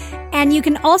grown. And you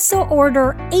can also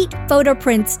order 8 photo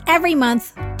prints every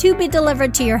month to be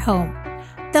delivered to your home.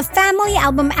 The Family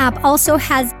Album app also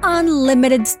has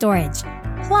unlimited storage.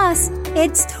 Plus,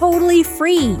 it's totally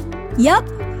free. Yup,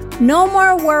 no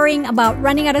more worrying about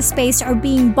running out of space or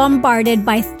being bombarded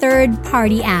by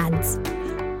third-party ads.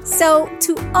 So,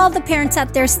 to all the parents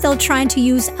out there still trying to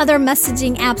use other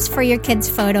messaging apps for your kids'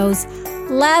 photos,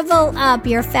 level up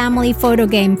your family photo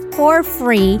game for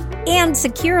free and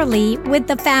securely with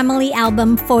the Family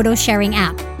Album photo sharing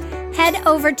app. Head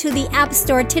over to the App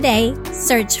Store today,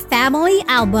 search Family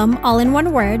Album, all in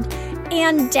one word,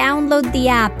 and download the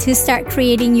app to start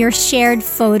creating your shared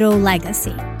photo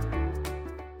legacy.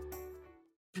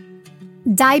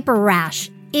 Diaper rash.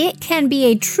 It can be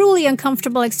a truly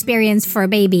uncomfortable experience for a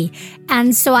baby,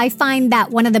 and so I find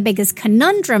that one of the biggest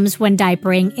conundrums when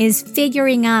diapering is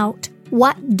figuring out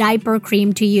what diaper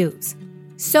cream to use.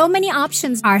 So many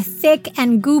options are thick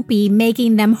and goopy,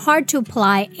 making them hard to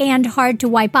apply and hard to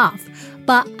wipe off.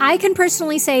 But I can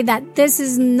personally say that this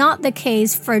is not the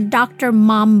case for Dr.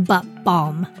 Mom Butt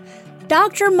Balm.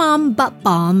 Dr. Mom Butt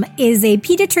Balm is a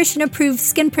pediatrician-approved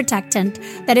skin protectant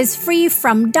that is free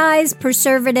from dyes,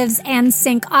 preservatives, and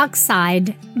zinc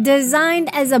oxide,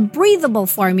 designed as a breathable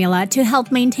formula to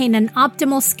help maintain an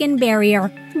optimal skin barrier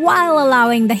while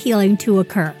allowing the healing to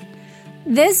occur.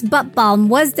 This butt balm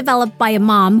was developed by a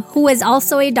mom who is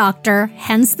also a doctor,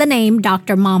 hence the name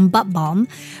Dr. Mom Butt Balm,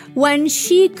 when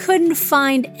she couldn't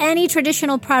find any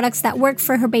traditional products that worked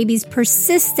for her baby's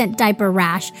persistent diaper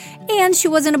rash, and she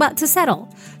wasn't about to settle.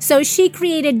 So she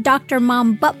created Dr.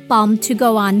 Mom Butt Balm to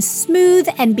go on smooth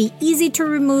and be easy to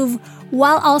remove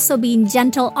while also being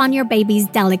gentle on your baby's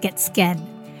delicate skin.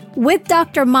 With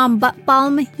Dr. Mom Butt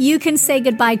Balm, you can say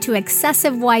goodbye to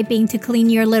excessive wiping to clean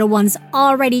your little one's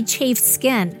already chafed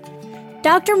skin.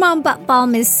 Dr. Mom Butt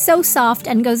Balm is so soft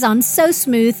and goes on so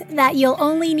smooth that you'll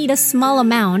only need a small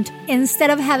amount instead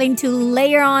of having to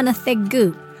layer on a thick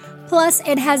goop. Plus,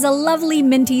 it has a lovely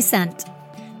minty scent.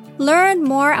 Learn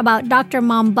more about Dr.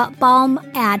 Mom Butt Balm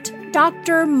at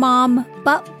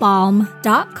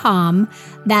drmombuttbalm.com.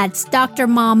 That's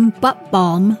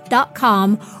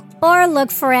drmombuttbalm.com, or look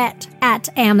for it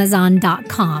at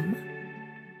amazon.com.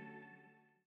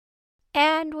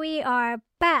 And we are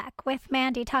back with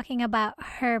Mandy talking about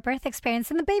her birth experience,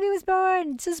 and the baby was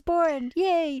born, just born.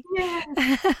 Yay.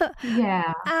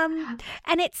 Yeah.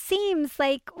 And it seems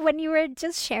like when you were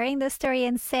just sharing the story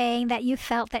and saying that you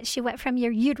felt that she went from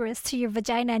your uterus to your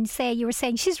vagina, and you were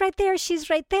saying, she's right there, she's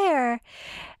right there.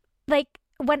 Like,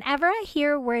 whenever I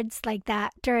hear words like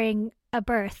that during a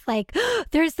birth, like, oh,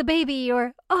 there's the baby,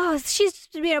 or, oh, she's,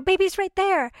 baby's right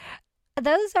there.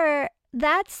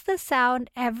 That's the sound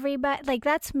everybody, like,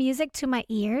 that's music to my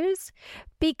ears,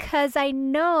 because I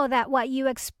know that what you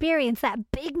experienced,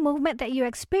 that big movement that you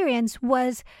experienced,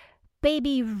 was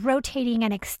baby rotating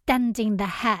and extending the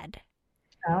head.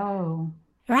 Oh.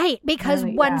 Right, because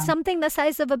when something the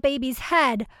size of a baby's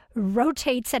head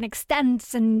rotates and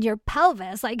extends in your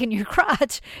pelvis, like in your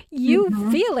crotch, you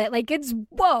feel it, like it's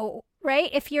whoa, right?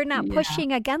 If you're not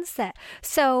pushing against it.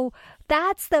 So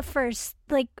that's the first,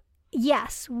 like,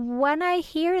 yes, when I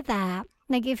hear that,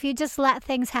 like if you just let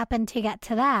things happen to get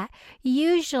to that,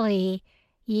 usually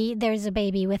there's a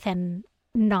baby within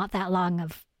not that long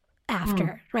of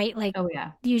after, right? Like,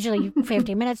 usually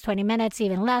 15 minutes, 20 minutes,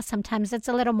 even less. Sometimes it's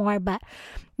a little more, but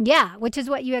yeah, which is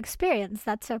what you experienced.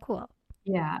 That's so cool.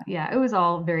 Yeah, it was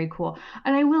all very cool.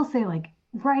 And I will say, like,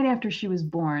 right after she was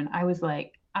born, I was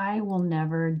like, I will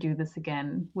never do this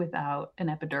again without an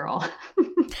epidural.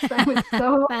 I was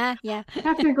so,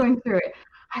 after going through it,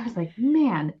 I was like,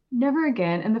 man, never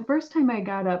again. And the first time I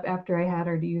got up after I had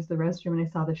her to use the restroom and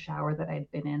I saw the shower that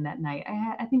I'd been in that night,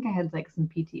 I think I had like some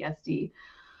PTSD,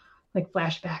 like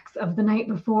flashbacks of the night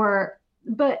before.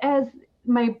 But as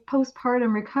my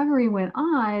postpartum recovery went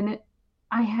on,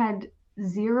 I had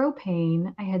zero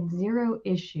pain. I had zero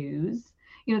issues.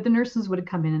 The nurses would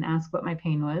come in and ask what my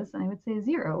pain was, and I would say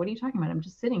 0. What are you talking about? I'm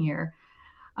just sitting here.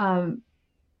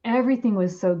 Everything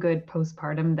was so good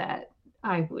postpartum that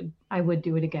I would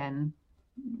do it again.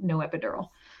 No epidural.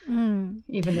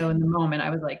 Even though in the moment I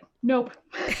was like, nope.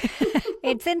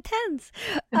 It's intense.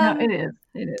 No, it is.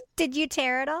 Did you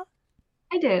tear it all?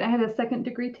 I did. I had a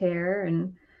 2nd-degree tear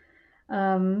and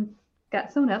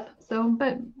got sewn up. So,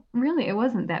 but really it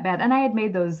wasn't that bad. And I had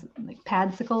made those like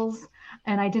padsicles,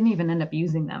 and I didn't even end up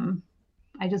using them.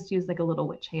 I just used like a little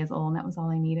witch hazel, and that was all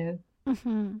I needed.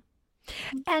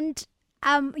 And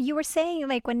you were saying,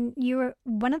 like, when you were,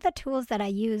 one of the tools that I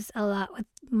use a lot with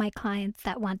my clients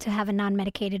that want to have a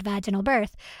non-medicated vaginal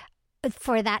birth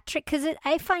for that trick, because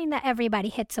I find that everybody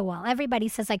hits a wall. Everybody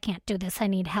says, I can't do this, I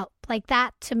need help. Like,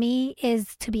 that to me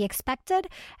is to be expected,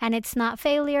 and it's not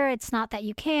failure. It's not that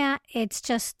you can't. It's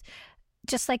just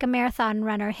like a marathon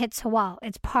runner hits a wall.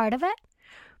 It's part of it,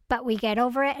 but we get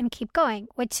over it and keep going,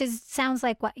 which sounds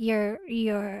like what your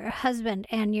husband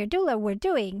and your doula were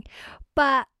doing.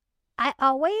 But I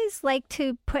always like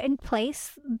to put in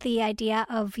place the idea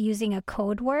of using a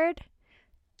code word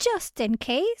just in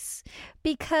case,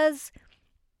 because,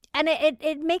 and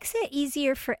it makes it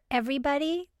easier for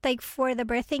everybody, like for the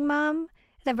birthing mom,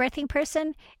 the birthing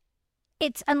person.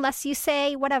 It's, unless you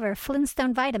say whatever,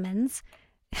 Flintstone vitamins,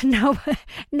 no,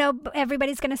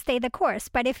 everybody's going to stay the course.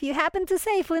 But if you happen to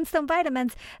say Flintstone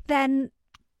vitamins, then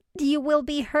you will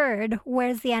be heard.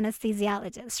 Where's the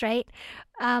anesthesiologist, right?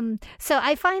 So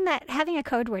I find that having a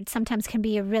code word sometimes can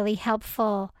be a really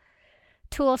helpful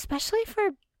tool, especially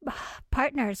for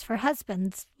partners, for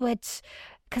husbands,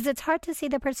 because it's hard to see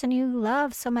the person you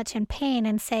love so much in pain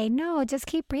and say, no, just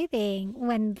keep breathing,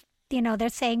 when, they're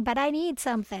saying, but I need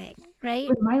something, right?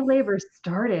 When my labor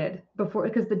started before,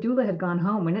 because the doula had gone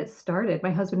home, when it started,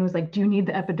 my husband was like, "Do you need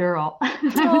the epidural?"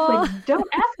 And I was Oh, like, "Don't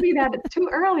ask me that. It's too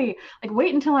early. Like,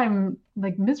 wait until I'm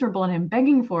like miserable and I'm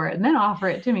begging for it and then offer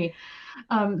it to me."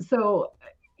 So,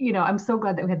 I'm so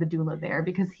glad that we had the doula there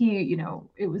because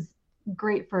it was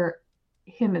great for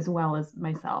him as well as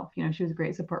myself. She was a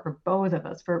great support for both of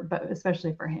us, but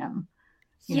especially for him,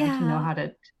 to know yeah. how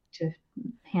to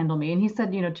handle me. And he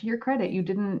said, to your credit, you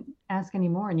didn't ask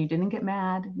anymore and you didn't get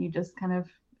mad. You just kind of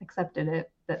accepted it,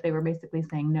 that they were basically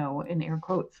saying no in air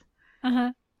quotes.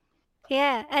 Uh-huh.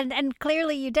 Yeah, and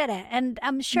clearly you did it. And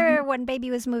I'm sure Mhm. when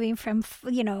baby was moving from,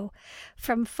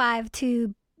 from 5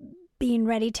 to being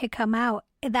ready to come out,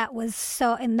 that was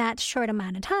so in that short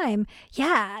amount of time.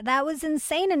 Yeah, that was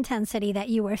insane intensity that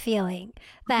you were feeling.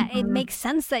 That it Mhm. makes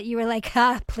sense that you were like,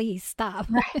 please stop.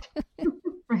 Right.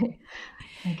 Right.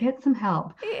 I get some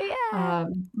help. Yeah.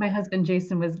 My husband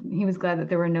Jason was glad that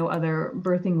there were no other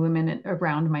birthing women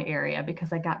around my area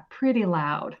because I got pretty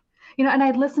loud. And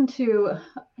I'd listened to,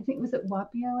 I think, was it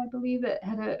Wapio, I believe, that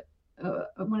had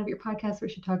one of your podcasts where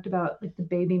she talked about like the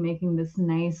baby making this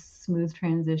nice smooth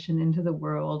transition into the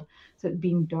world, so it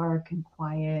being dark and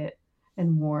quiet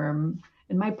and warm.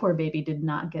 And my poor baby did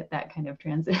not get that kind of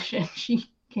transition. She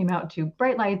came out to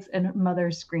bright lights and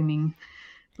mother screaming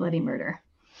bloody murder.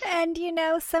 And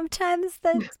sometimes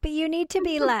but you need to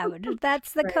be loud.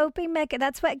 That's the Right. coping mechanism.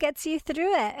 That's what gets you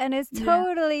through it. And it's Yeah.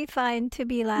 totally fine to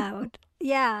be loud.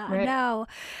 Yeah, Right. no.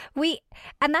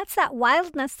 And that's that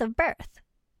wildness of birth,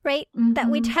 right? That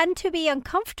we Mm-hmm. tend to be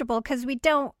uncomfortable because we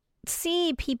don't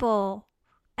see people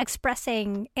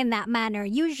expressing in that manner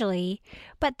usually.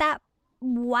 But that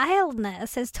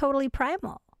wildness is totally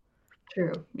primal.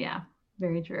 True. Yeah.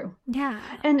 Very true. Yeah.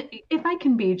 And if I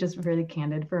can be just really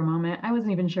candid for a moment, I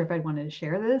wasn't even sure if I'd wanted to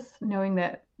share this, knowing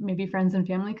that maybe friends and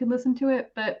family could listen to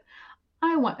it, but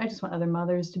I just want other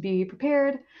mothers to be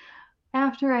prepared.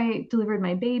 After I delivered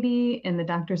my baby and the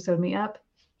doctor sewed me up,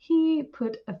 he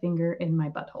put a finger in my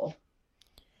butthole.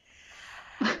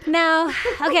 Now,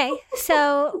 okay,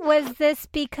 so was this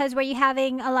because were you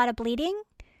having a lot of bleeding?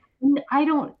 I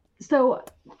don't, so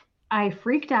I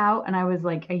freaked out and I was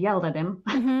like, I yelled at him.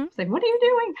 I Mm-hmm. was like, "What are you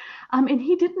doing?" And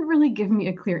he didn't really give me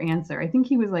a clear answer. I think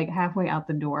he was like halfway out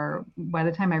the door by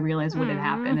the time I realized what had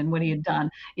happened Mm. and what he had done.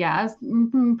 Yeah, I was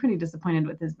pretty disappointed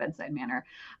with his bedside manner.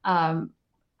 Um,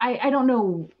 I don't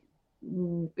know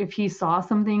if he saw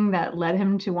something that led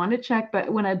him to want to check,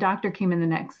 but when a doctor came in the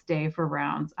next day for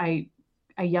rounds, I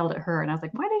yelled at her and I was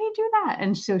like, "Why did he do that?"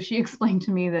 And so she explained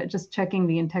to me that just checking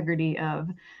the integrity of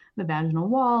the vaginal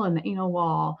wall and the anal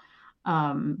wall,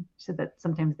 said that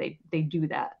sometimes they do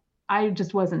that. I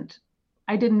just wasn't.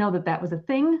 I didn't know that that was a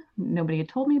thing. Nobody had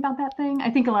told me about that thing. I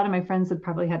think a lot of my friends had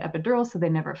probably had epidurals, so they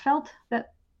never felt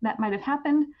that that might have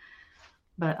happened.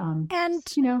 But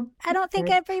just And I don't think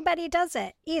prepared. everybody does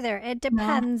it either. It No,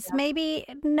 depends. Maybe,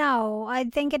 no. I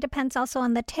think it depends also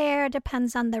on the tear,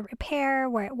 depends on the repair,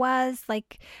 where it was.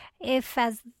 Like, if,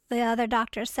 as the other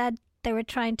doctor said, they were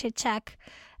trying to check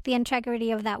the integrity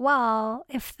of that wall,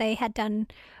 if they had done,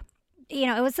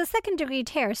 it was a second degree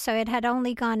tear, so it had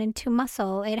only gone into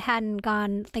muscle. It hadn't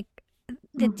gone, like,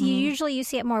 mm-hmm. usually you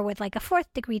see it more with like a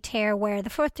fourth degree tear, where the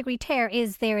fourth degree tear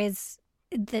is there is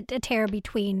the tear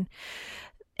between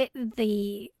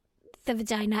the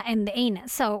vagina and the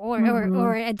anus, so Mm-hmm.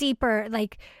 or a deeper,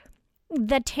 like,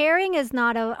 the tearing is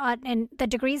not and the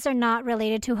degrees are not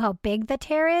related to how big the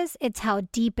tear is, it's how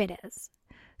deep it is.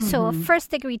 So a Mm-hmm.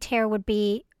 first degree tear would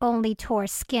be only tore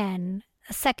skin,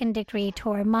 a second degree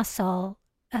tore muscle,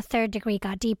 a third degree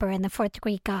got deeper, and the fourth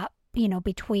degree got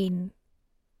between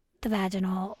the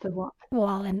vaginal The wall.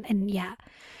 wall and yeah.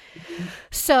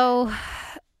 So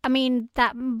I mean,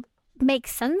 that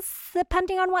makes sense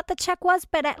depending on what the check was,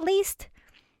 but at least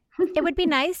it would be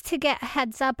nice to get a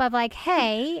heads up of like,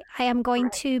 hey, I am going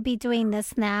Right. to be doing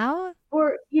this now.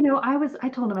 Or, I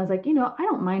told him, I was like, I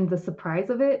don't mind the surprise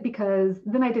of it because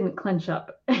then I didn't clench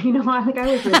up. I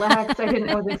was relaxed.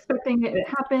 I was expecting it. It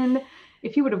happened.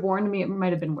 If he would have warned me, it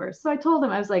might have been worse. So I told him,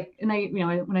 I was like, and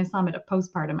when I saw him at a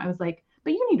postpartum, I was like,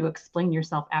 but you need to explain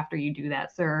yourself after you do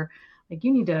that, sir. Like,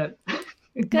 you need to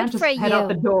not Good for just head out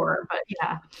the you. door, but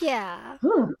yeah. Yeah.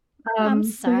 Whew. I'm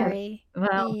So yeah, sorry.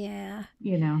 well, Yeah.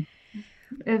 you know,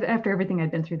 after everything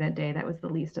I'd been through that day, that was the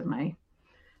least of my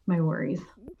worries.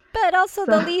 But also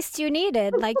the So least you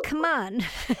needed. Like, come on.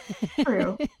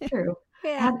 true, true.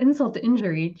 Yeah. Add insult to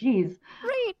injury. Geez.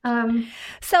 Right. Um,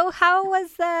 So how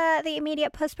was the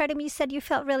immediate postpartum? You said you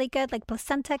felt really good. Like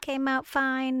placenta came out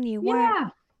fine. You weren't yeah.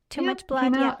 too Yep. much Came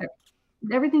blood. Yep. out.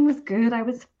 Everything was good. I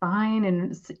was fine,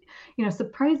 and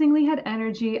surprisingly had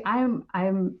energy.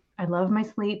 I love my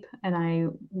sleep, and I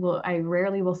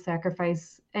rarely will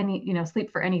sacrifice any,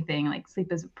 sleep for anything. Like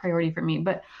sleep is a priority for me,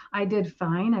 but I did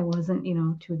fine. I wasn't,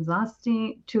 too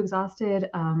exhausted.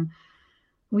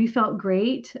 We felt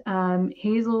great.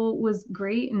 Hazel was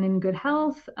great and in good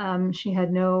health. She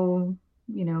had no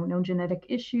genetic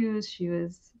issues. She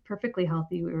was perfectly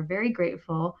healthy. We were very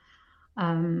grateful.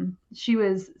 She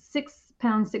was 6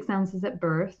 pounds, 6 ounces at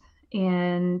birth,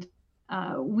 and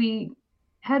we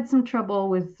had some trouble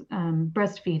with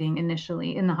breastfeeding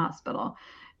initially in the hospital.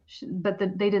 But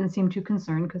they didn't seem too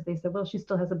concerned because they said, well, she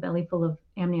still has a belly full of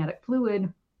amniotic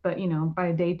fluid, but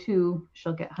by day 2,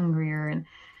 she'll get hungrier. And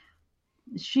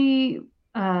she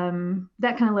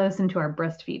that kind of led us into our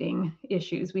breastfeeding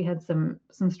issues. We had some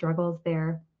struggles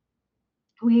there.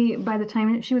 By the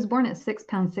time she was born at 6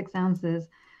 pounds, 6 ounces,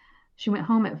 she went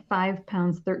home at 5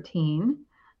 pounds, 13.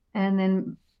 And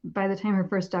then by the time her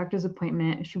first doctor's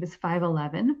appointment, she was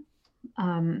 5'11".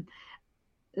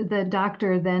 The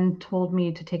doctor then told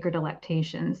me to take her to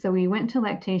lactation. So we went to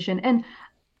lactation. And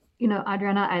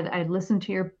Adriana, I'd listened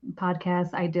to your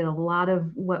podcast. I did a lot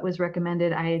of what was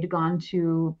recommended. I had gone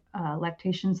to a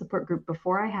lactation support group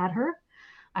before I had her.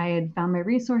 I had found my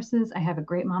resources. I have a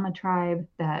great mama tribe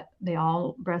that they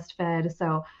all breastfed.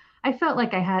 So I felt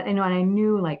like I had, and I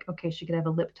knew like, okay, she could have a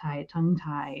lip tie, tongue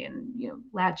tie, and,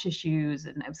 latch issues.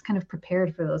 And I was kind of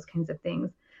prepared for those kinds of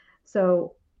things.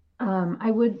 So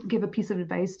I would give a piece of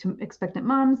advice to expectant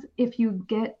moms. If you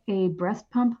get a breast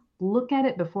pump, look at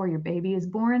it before your baby is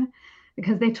born,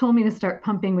 because they told me to start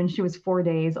pumping when she was 4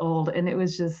 days old. And it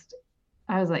was just,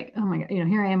 I was like, oh my God,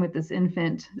 here I am with this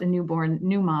infant, the newborn,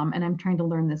 new mom, and I'm trying to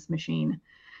learn this machine.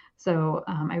 So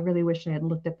I really wish I had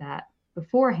looked at that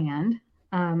beforehand.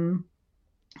 And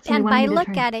by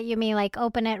look at it, you mean like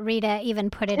open it, read it, even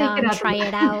put it on, try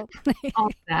it out. All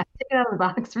of that. Take it out of the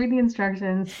box, read the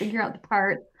instructions, figure out the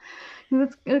parts.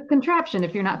 It's a contraption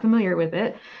if you're not familiar with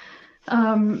it.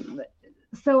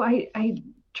 So I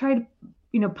tried,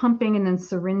 pumping and then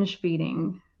syringe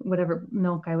feeding whatever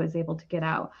milk I was able to get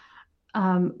out.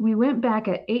 We went back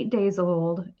at 8 days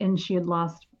old, and she had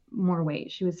lost more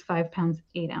weight. She was 5 pounds,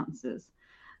 8 ounces.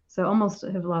 So almost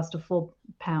have lost a full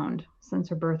pound since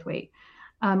her birth weight.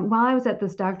 While I was at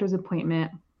this doctor's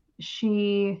appointment,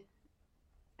 she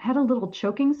had a little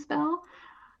choking spell.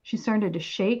 She started to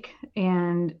shake,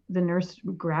 and the nurse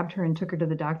grabbed her and took her to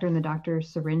the doctor, and the doctor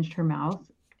syringed her mouth.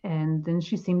 And then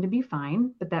she seemed to be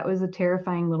fine, but that was a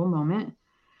terrifying little moment.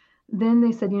 Then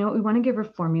they said, we want to give her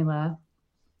formula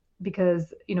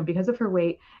because of her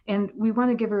weight, and we want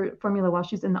to give her formula while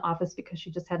she's in the office because she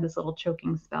just had this little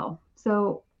choking spell.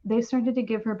 So they started to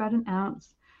give her about an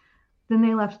ounce. Then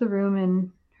they left the room,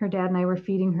 and her dad and I were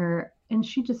feeding her, and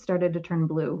she just started to turn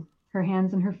blue. Her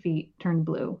hands and her feet turned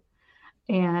blue.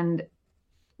 And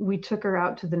we took her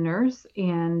out to the nurse,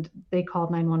 and they called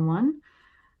 911.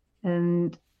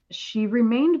 And she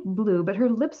remained blue, but her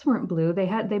lips weren't blue.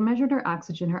 They measured her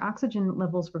oxygen. Her oxygen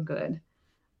levels were good.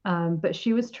 But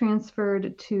she was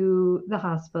transferred to the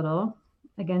hospital.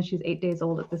 Again, she's 8 days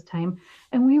old at this time.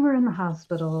 And we were in the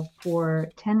hospital for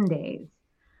 10 days.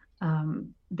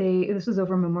 This was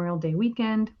over Memorial Day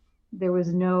weekend. There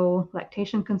was no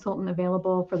lactation consultant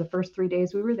available for the first 3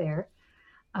 days we were there.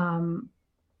 And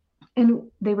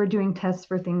they were doing tests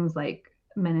for things like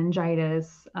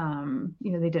meningitis.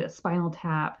 They did a spinal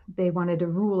tap. They wanted to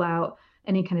rule out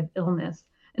any kind of illness.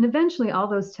 And eventually all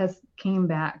those tests came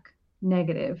back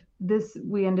negative.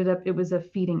 It was a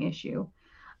feeding issue.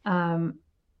 And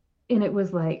it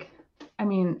was like,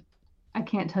 I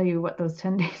can't tell you what those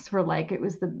 10 days were like. It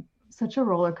was such a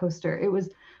roller coaster. It was,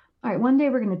 all right, one day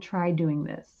we're going to try doing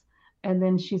this. And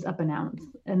then she's up an ounce.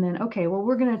 And then, okay, well,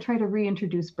 we're going to try to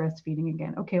reintroduce breastfeeding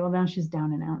again. Okay, well, now she's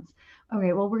down an ounce.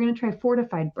 Okay, well, we're going to try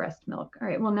fortified breast milk. All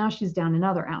right, well, now she's down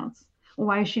another ounce. Well,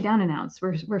 why is she down an ounce?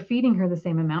 We're feeding her the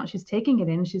same amount. She's taking it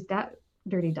in. She's got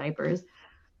dirty diapers.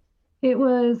 It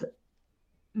was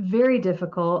very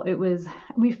difficult.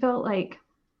 We felt like,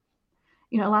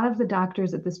 a lot of the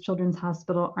doctors at this children's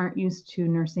hospital aren't used to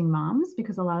nursing moms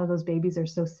because a lot of those babies are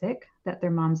so sick that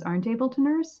their moms aren't able to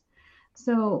nurse.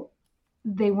 So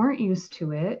they weren't used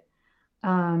to it.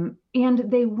 And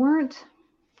they weren't,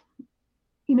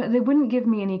 they wouldn't give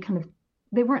me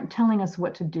they weren't telling us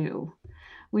what to do.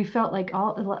 We felt like a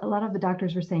lot of the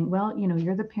doctors were saying, well,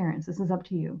 you're the parents. This is up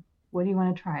to you. What do you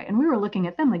want to try? And we were looking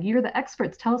at them like, you're the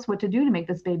experts. Tell us what to do to make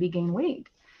this baby gain weight.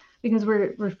 Because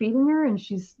we're feeding her and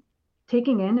she's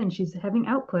taking in and she's having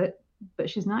output, but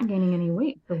she's not gaining any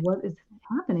weight. So what is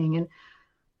happening? And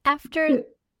after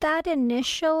that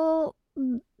initial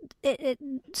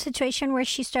situation where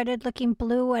she started looking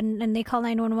blue and they call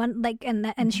 911, like,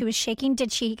 and she was shaking?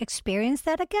 Did she experience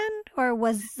that again, or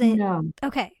was it? No,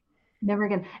 Okay. never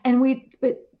again. And we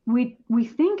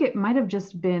think it might have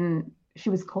just been she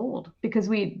was cold because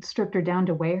we stripped her down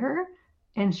to weigh her,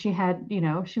 and she had,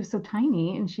 she was so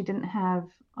tiny and she didn't have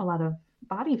a lot of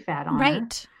body fat on her.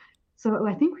 Right. So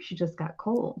I think she just got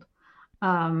cold.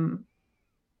 Um,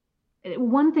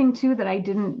 One thing too that I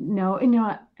didn't know,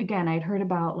 again, I'd heard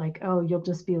about like, oh, you'll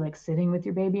just be like sitting with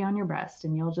your baby on your breast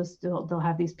and they'll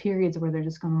have these periods where they're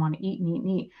just going to want to eat and eat and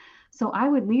eat. So I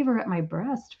would leave her at my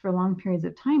breast for long periods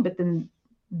of time, but then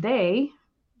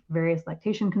various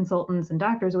lactation consultants and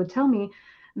doctors would tell me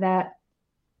that,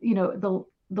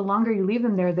 the longer you leave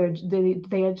them there,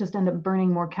 they just end up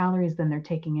burning more calories than they're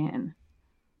taking in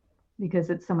because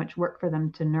it's so much work for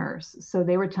them to nurse. So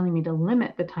they were telling me to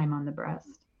limit the time on the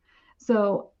breast.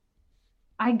 So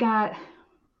I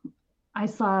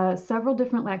saw several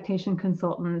different lactation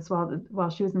consultants while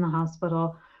she was in the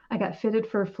hospital. I got fitted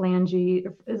for is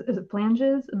it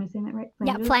flanges? Am I saying that right?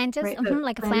 Yeah, flanges, right?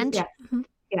 like a flange. Yeah. Mm-hmm.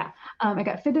 Yeah. I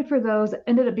got fitted for those,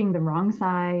 ended up being the wrong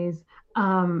size.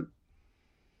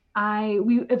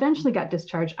 We eventually got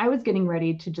discharged. I was getting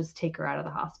ready to just take her out of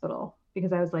the hospital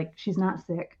because I was like, she's not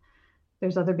sick.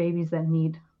 There's other babies that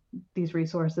need these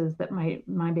resources that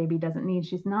my baby doesn't need.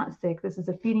 She's not sick. This is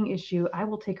a feeding issue. I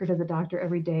will take her to the doctor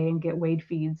every day and get weighed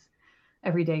feeds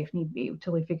every day if need be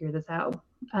until we figure this out.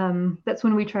 That's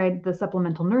when we tried the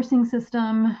supplemental nursing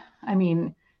system. I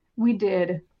mean, we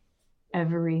did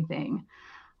everything.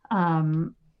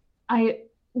 Once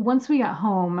we got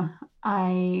home,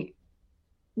 I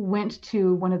went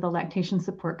to one of the lactation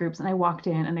support groups and I walked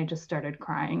in and I just started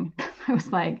crying. I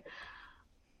was like,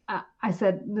 I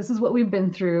said, this is what we've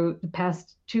been through. The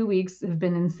past 2 weeks have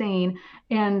been insane.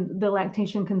 And the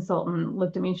lactation consultant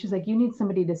looked at me and she's like, you need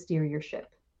somebody to steer your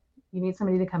ship. You need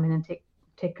somebody to come in and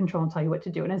take control and tell you what to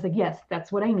do. And I was like, yes,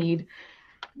 that's what I need.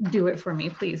 Do it for me,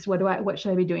 please. What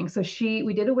should I be doing? So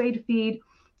we did a weighed feed.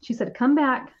 She said, come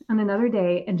back on another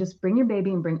day and just bring your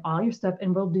baby and bring all your stuff.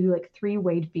 And we'll do like 3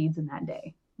 weighed feeds in that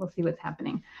day. We'll see what's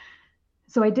happening.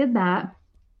 So I did that.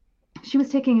 She was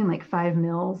taking in like 5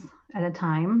 mils at a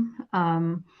time.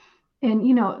 And,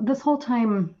 this whole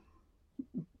time,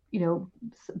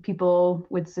 people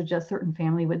would suggest, certain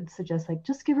family would suggest like,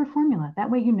 just give her formula. That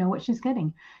way, you know what she's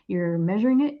getting. You're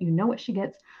measuring it. You know what she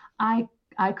gets. I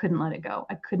couldn't let it go.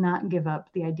 I could not give up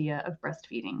the idea of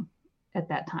breastfeeding at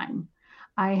that time.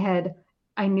 I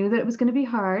knew that it was going to be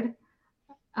hard.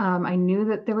 I knew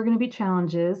that there were going to be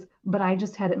challenges, but I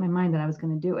just had it in my mind that I was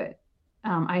going to do it.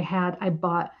 I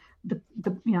bought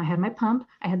I had my pump,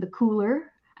 I had the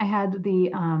cooler, I had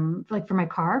the, like for my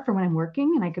car, for when I'm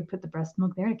working and I could put the breast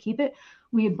milk there to keep it.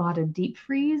 We had bought a deep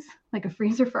freeze, like a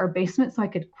freezer for our basement so I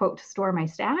could, quote, store my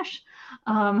stash.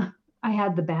 I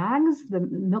had the bags, the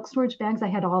milk storage bags. I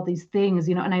had all these things,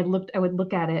 and I would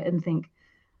look at it and think,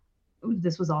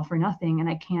 this was all for nothing. And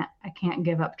I can't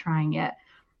give up trying yet.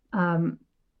 So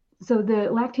the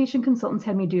lactation consultants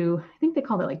had me do, I think they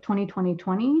called it like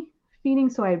 20-20-20 feeding.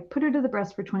 So I put her to the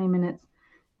breast for 20 minutes,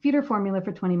 feed her formula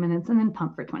for 20 minutes, and then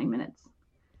pump for 20 minutes.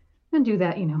 And do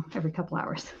that, every couple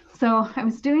hours. So I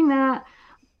was doing that.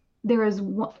 There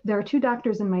are 2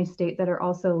 doctors in my state that are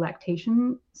also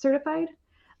lactation certified.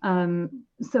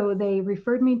 So they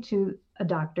referred me to a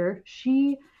doctor.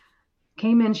 She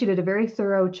came in, she did a very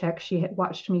thorough check. She had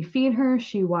watched me feed her,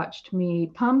 she watched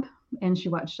me pump, and she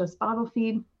watched us bottle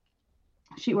feed.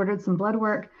 She ordered some blood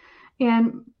work.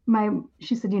 And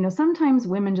she said, sometimes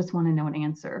women just want to know an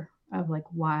answer of like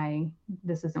why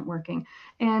this isn't working.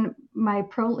 And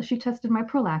she tested my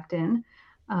prolactin.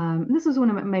 This was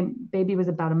when my baby was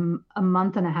about a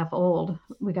month and a half old.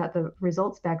 We got the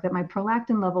results back that my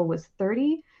prolactin level was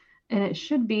 30, and it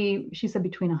should be, she said,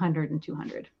 between 100 and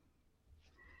 200.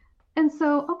 And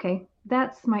so, okay,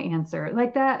 that's my answer.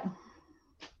 Like that,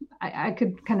 I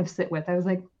could kind of sit with. I was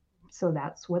like, so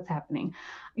that's what's happening.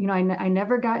 I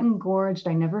never got engorged.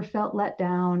 I never felt let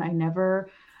down. I never,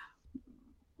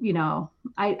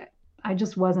 I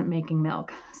just wasn't making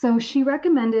milk. So she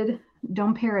recommended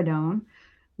domperidone,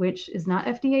 which is not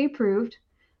FDA approved.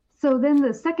 So then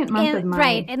the second month of my...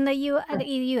 Right, in the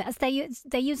US,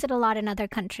 they use it a lot in other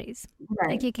countries. Right,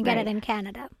 like you can get it in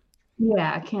Canada.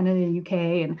 Yeah, Canada, UK.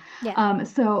 And yeah.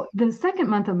 So the second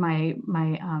month of my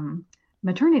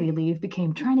maternity leave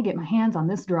became trying to get my hands on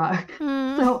this drug.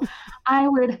 So I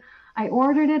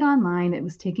ordered it online. It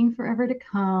was taking forever to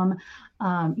come.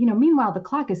 Meanwhile, the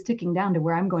clock is ticking down to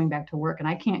where I'm going back to work and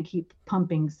I can't keep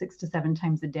pumping 6 to 7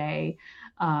 times a day.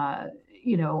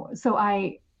 So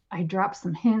I dropped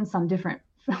some hints on different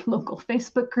local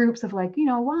Facebook groups of like,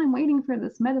 while I'm waiting for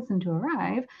this medicine to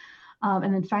arrive.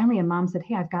 And then finally a mom said,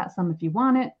 hey, I've got some if you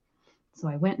want it. So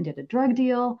I went and did a drug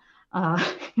deal,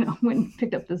 went and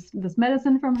picked up this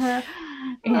medicine from her.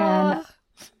 And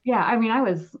yeah, I mean, I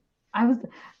was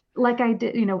like I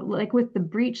did, like with the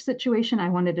breech situation, I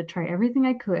wanted to try everything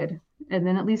I could. And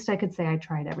then at least I could say I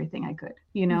tried everything I could,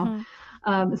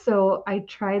 So I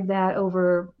tried that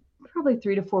over probably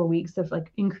 3 to 4 weeks of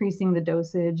like increasing the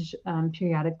dosage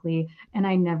periodically. And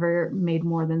I never made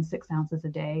more than 6 ounces a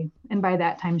day. And by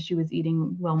that time, she was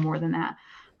eating well more than that.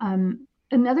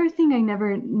 Another thing I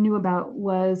never knew about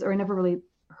was, or I never really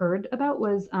heard about,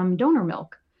 was donor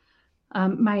milk.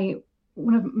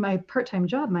 One of my part-time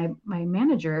job, my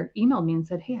manager emailed me and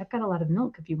said, hey, I've got a lot of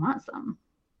milk if you want some.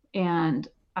 And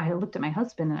I looked at my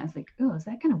husband and I was like, oh, is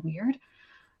that kind of weird?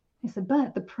 I said,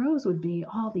 but the pros would be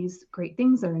all these great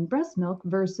things that are in breast milk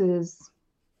versus,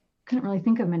 couldn't really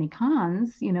think of many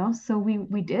cons, so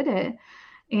we did it.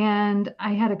 And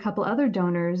I had a couple other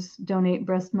donors donate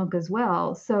breast milk as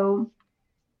well. So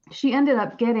she ended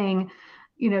up getting,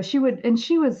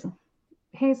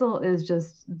 Hazel is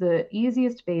just the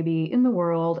easiest baby in the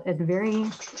world and very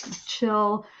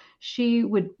chill. She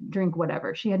would drink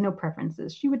whatever. She had no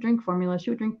preferences. She would drink formula. She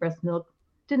would drink breast milk.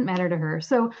 Didn't matter to her.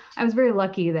 So I was very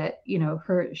lucky that,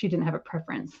 she didn't have a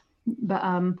preference. But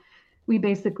we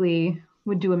basically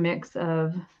would do a mix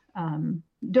of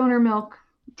donor milk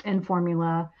and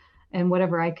formula and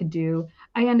whatever I could do.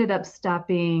 I ended up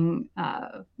stopping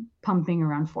pumping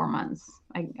around 4 months.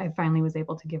 I finally was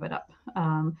able to give it up.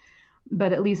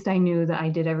 But at least I knew that I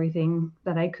did everything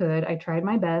that I could. I tried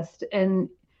my best. And,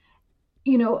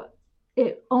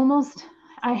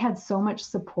 I had so much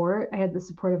support. I had the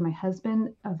support of my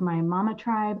husband, of my mama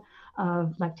tribe,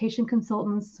 of lactation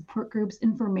consultants, support groups,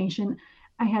 information.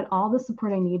 I had all the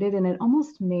support I needed, and it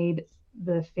almost made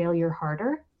the failure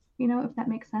harder, if that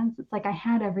makes sense. It's like I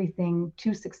had everything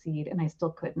to succeed and I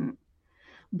still couldn't.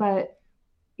 But,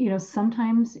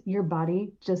 sometimes your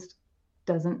body just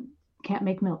can't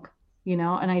make milk,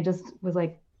 and I just was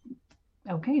like,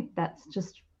 okay, that's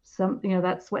just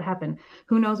that's what happened.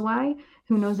 Who knows why?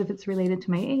 Who knows if it's related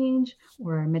to my age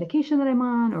or a medication that I'm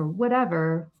on or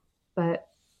whatever, but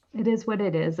it is what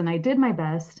it is. And I did my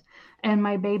best, and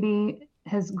my baby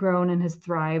has grown and has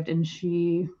thrived, and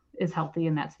she is healthy,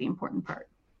 and that's the important part.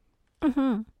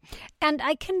 Mm-hmm. And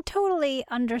I can totally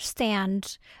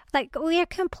understand, like, we are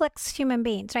complex human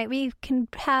beings, right? We can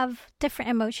have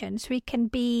different emotions. We can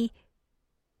be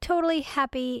totally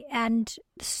happy and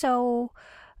so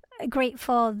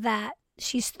grateful that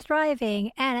she's thriving,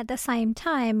 and at the same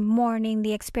time mourning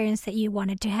the experience that you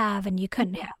wanted to have and you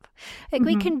couldn't have. Like,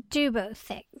 we can do both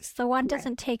things. The one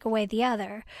doesn't take away the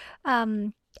other.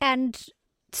 And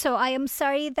so I am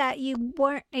sorry that you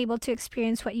weren't able to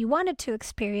experience what you wanted to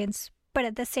experience, but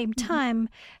at the same time,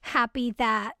 happy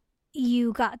that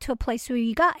you got to a place where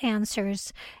you got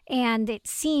answers, and it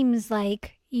seems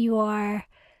like you've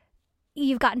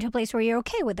gotten to a place where you're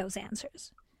okay with those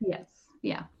answers. Yes.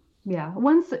 Yeah. Yeah.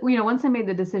 Once I made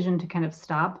the decision to kind of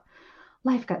stop,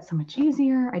 life got so much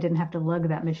easier. I didn't have to lug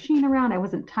that machine around. I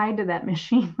wasn't tied to that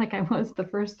machine like I was the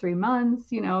first 3 months,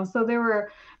 so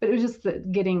but it was just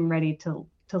getting ready to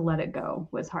let it go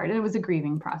was hard. And it was a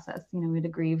grieving process. We had to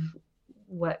grieve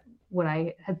what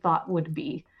I had thought would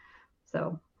be.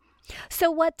 So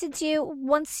what did you,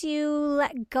 once you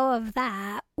let go of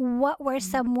that, what were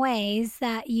some ways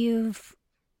that you've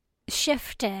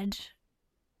shifted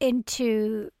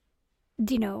into,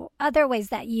 other ways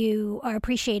that you are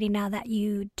appreciating now that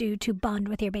you do to bond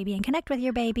with your baby and connect with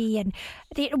your baby? And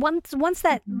once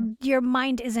that your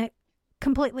mind isn't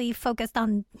completely focused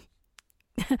on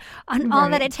all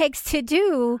that it takes to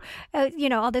do,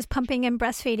 all this pumping and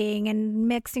breastfeeding and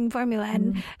mixing formula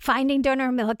and finding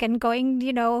donor milk and going,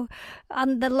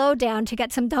 on the lowdown to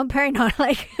get some domperidone,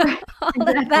 like all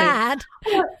of that.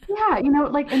 Well, yeah,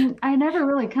 and I never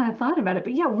really kind of thought about it,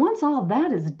 but yeah, once all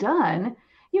that is done,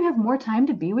 you have more time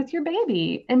to be with your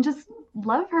baby and just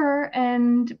love her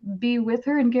and be with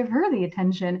her and give her the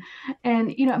attention.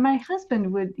 And, my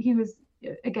husband he was,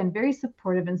 again, very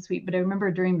supportive and sweet. But I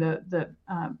remember during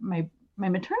my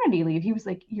maternity leave, he was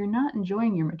like, "You're not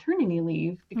enjoying your maternity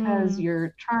leave because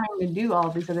you're trying to do all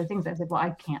these other things." I said, "Well, I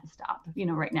can't stop.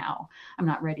 Right now I'm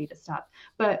not ready to stop."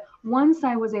 But once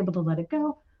I was able to let it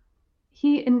go,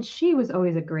 she was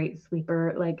always a great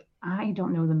sleeper. Like, I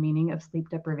don't know the meaning of sleep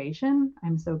deprivation.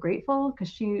 I'm so grateful because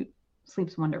she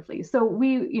sleeps wonderfully. So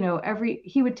we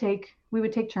would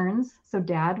take turns. So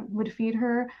Dad would feed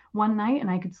her one night and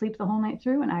I could sleep the whole night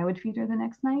through, and I would feed her the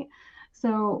next night.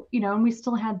 So, and we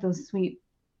still had those sweet,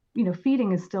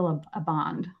 feeding is still a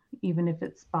bond, even if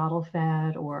it's bottle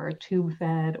fed or tube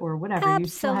fed or whatever, you're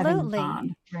still having a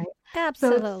bond, right?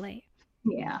 Absolutely.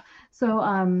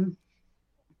 So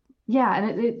yeah,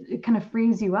 and it kind of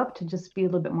frees you up to just be a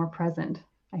little bit more present,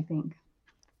 I think.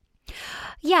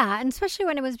 Yeah, and especially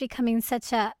when it was becoming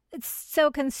it's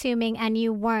so consuming and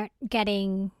you weren't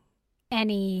getting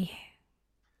any,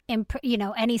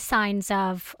 any signs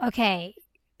of, okay,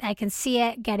 I can see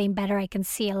it getting better. I can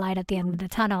see a light at the end of the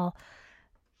tunnel.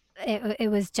 It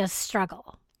was just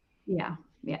struggle. Yeah,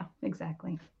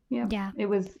 exactly. Yeah. It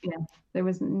was, there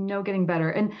was no getting better.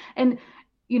 And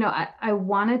I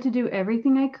wanted to do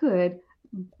everything I could,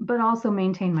 but also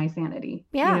maintain my sanity.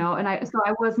 Yeah. And I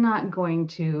was not going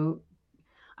to.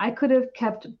 I could have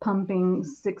kept pumping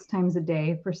 6 times a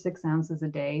day for 6 ounces a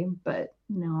day, but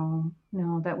no,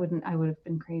 I would have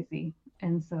been crazy.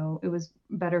 And so it was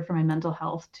better for my mental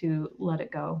health to let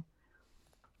it go.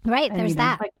 Right. There's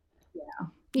that.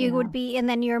 You Yeah. would be, and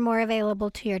then you're more available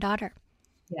to your daughter.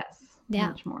 Yes. Yeah.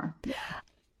 Much more. Yeah.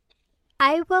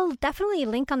 I will definitely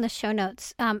link on the show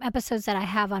notes episodes that I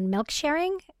have on milk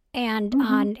sharing and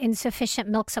on insufficient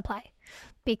milk supply,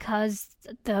 because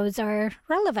those are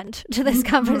relevant to this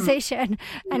conversation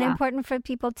and important for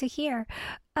people to hear.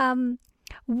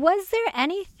 Was there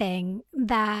anything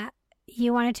that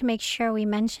you wanted to make sure we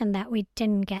mentioned that we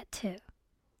didn't get to?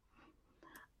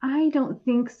 I don't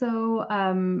think so.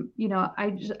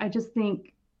 I just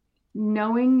think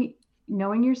knowing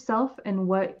yourself and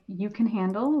what you can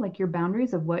handle, like your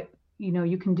boundaries of what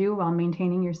you can do while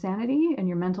maintaining your sanity and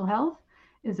your mental health,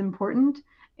 is important.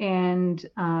 And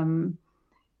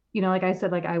like I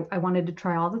said, like I wanted to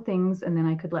try all the things and then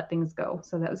I could let things go.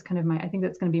 So that was kind of I think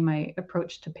that's going to be my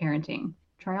approach to parenting.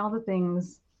 Try all the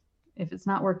things. If it's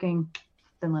not working,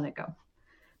 then let it go.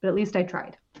 But at least I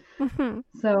tried.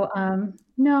 So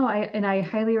no, I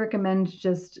highly recommend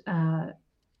just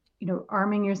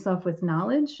arming yourself with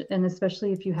knowledge, and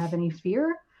especially if you have any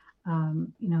fear,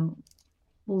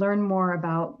 learn more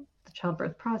about the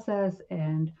childbirth process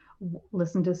and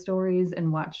listen to stories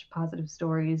and watch positive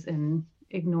stories and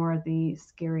ignore the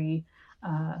scary,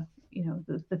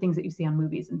 the things that you see on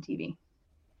movies and TV.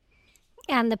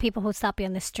 And the people who stop you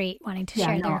on the street wanting to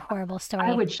share their horrible story.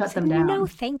 I would shut them down. No,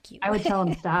 thank you. I would tell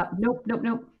them stop. Nope.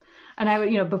 And I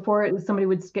would, before somebody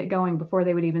would get going, before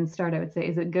they would even start, I would say,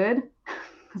 is it good?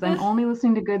 Because I'm only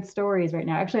listening to good stories right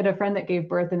now. Actually, I had a friend that gave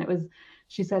birth, and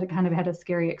she said it kind of had a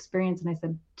scary experience. And I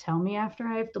said, tell me after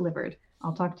I've delivered.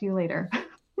 I'll talk to you later.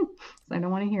 So I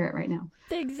don't want to hear it right now.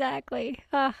 Exactly.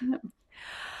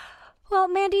 Well,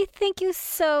 Mandy, thank you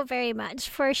so very much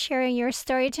for sharing your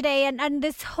story today and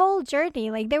this whole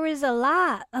journey. Like, there was a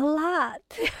lot.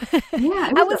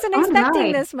 Yeah, I wasn't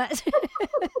expecting this much.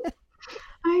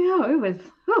 I know. It was,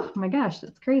 oh my gosh,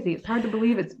 it's crazy. It's hard to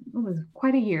believe it was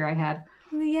quite a year I had.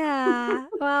 Yeah.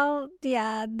 Well,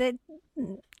 yeah.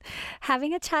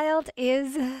 Having a child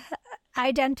is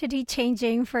identity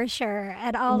changing for sure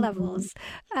at all levels.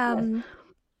 Yes.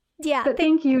 Yeah. But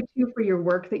thank you too for your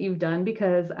work that you've done,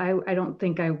 because I don't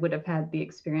think I would have had the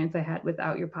experience I had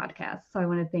without your podcast. So I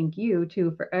want to thank you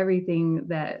too for everything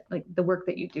that, like, the work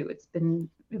that you do. It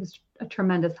was a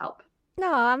tremendous help.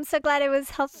 No, I'm so glad it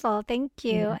was helpful. Thank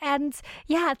you. Yeah. And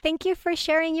thank you for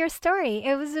sharing your story.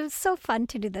 It was so fun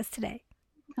to do this today.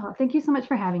 Oh, thank you so much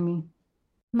for having me.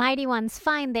 Mighty Ones,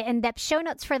 find the in-depth show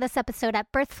notes for this episode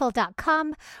at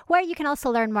birthful.com, where you can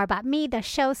also learn more about me, the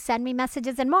show, send me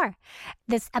messages, and more.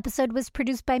 This episode was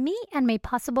produced by me and made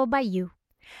possible by you.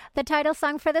 The title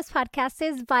song for this podcast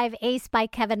is Vive Ace by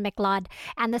Kevin MacLeod,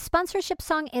 and the sponsorship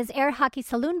song is Air Hockey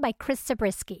Saloon by Chris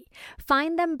Zabriskie.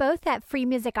 Find them both at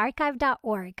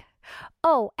freemusicarchive.org.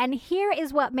 Oh, and here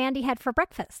is what Mandy had for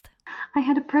breakfast. I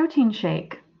had a protein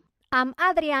shake. I'm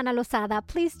Adriana Lozada.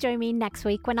 Please join me next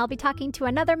week when I'll be talking to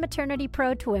another maternity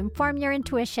pro to inform your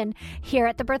intuition here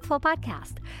at the Birthful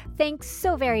Podcast. Thanks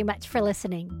so very much for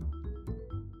listening.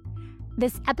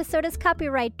 This episode is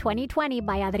copyright 2020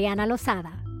 by Adriana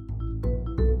Lozada.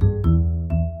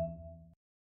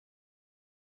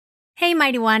 Hey,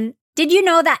 Mighty One. Did you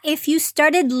know that if you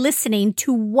started listening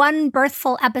to one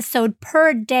Birthful episode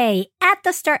per day at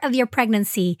the start of your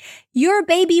pregnancy, your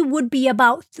baby would be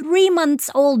about 3 months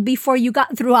old before you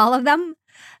got through all of them?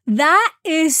 That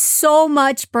is so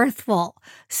much Birthful.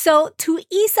 So to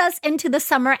ease us into the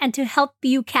summer and to help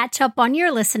you catch up on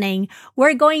your listening,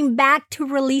 we're going back to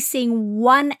releasing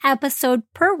 1 episode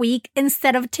per week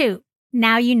instead of 2.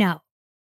 Now you know.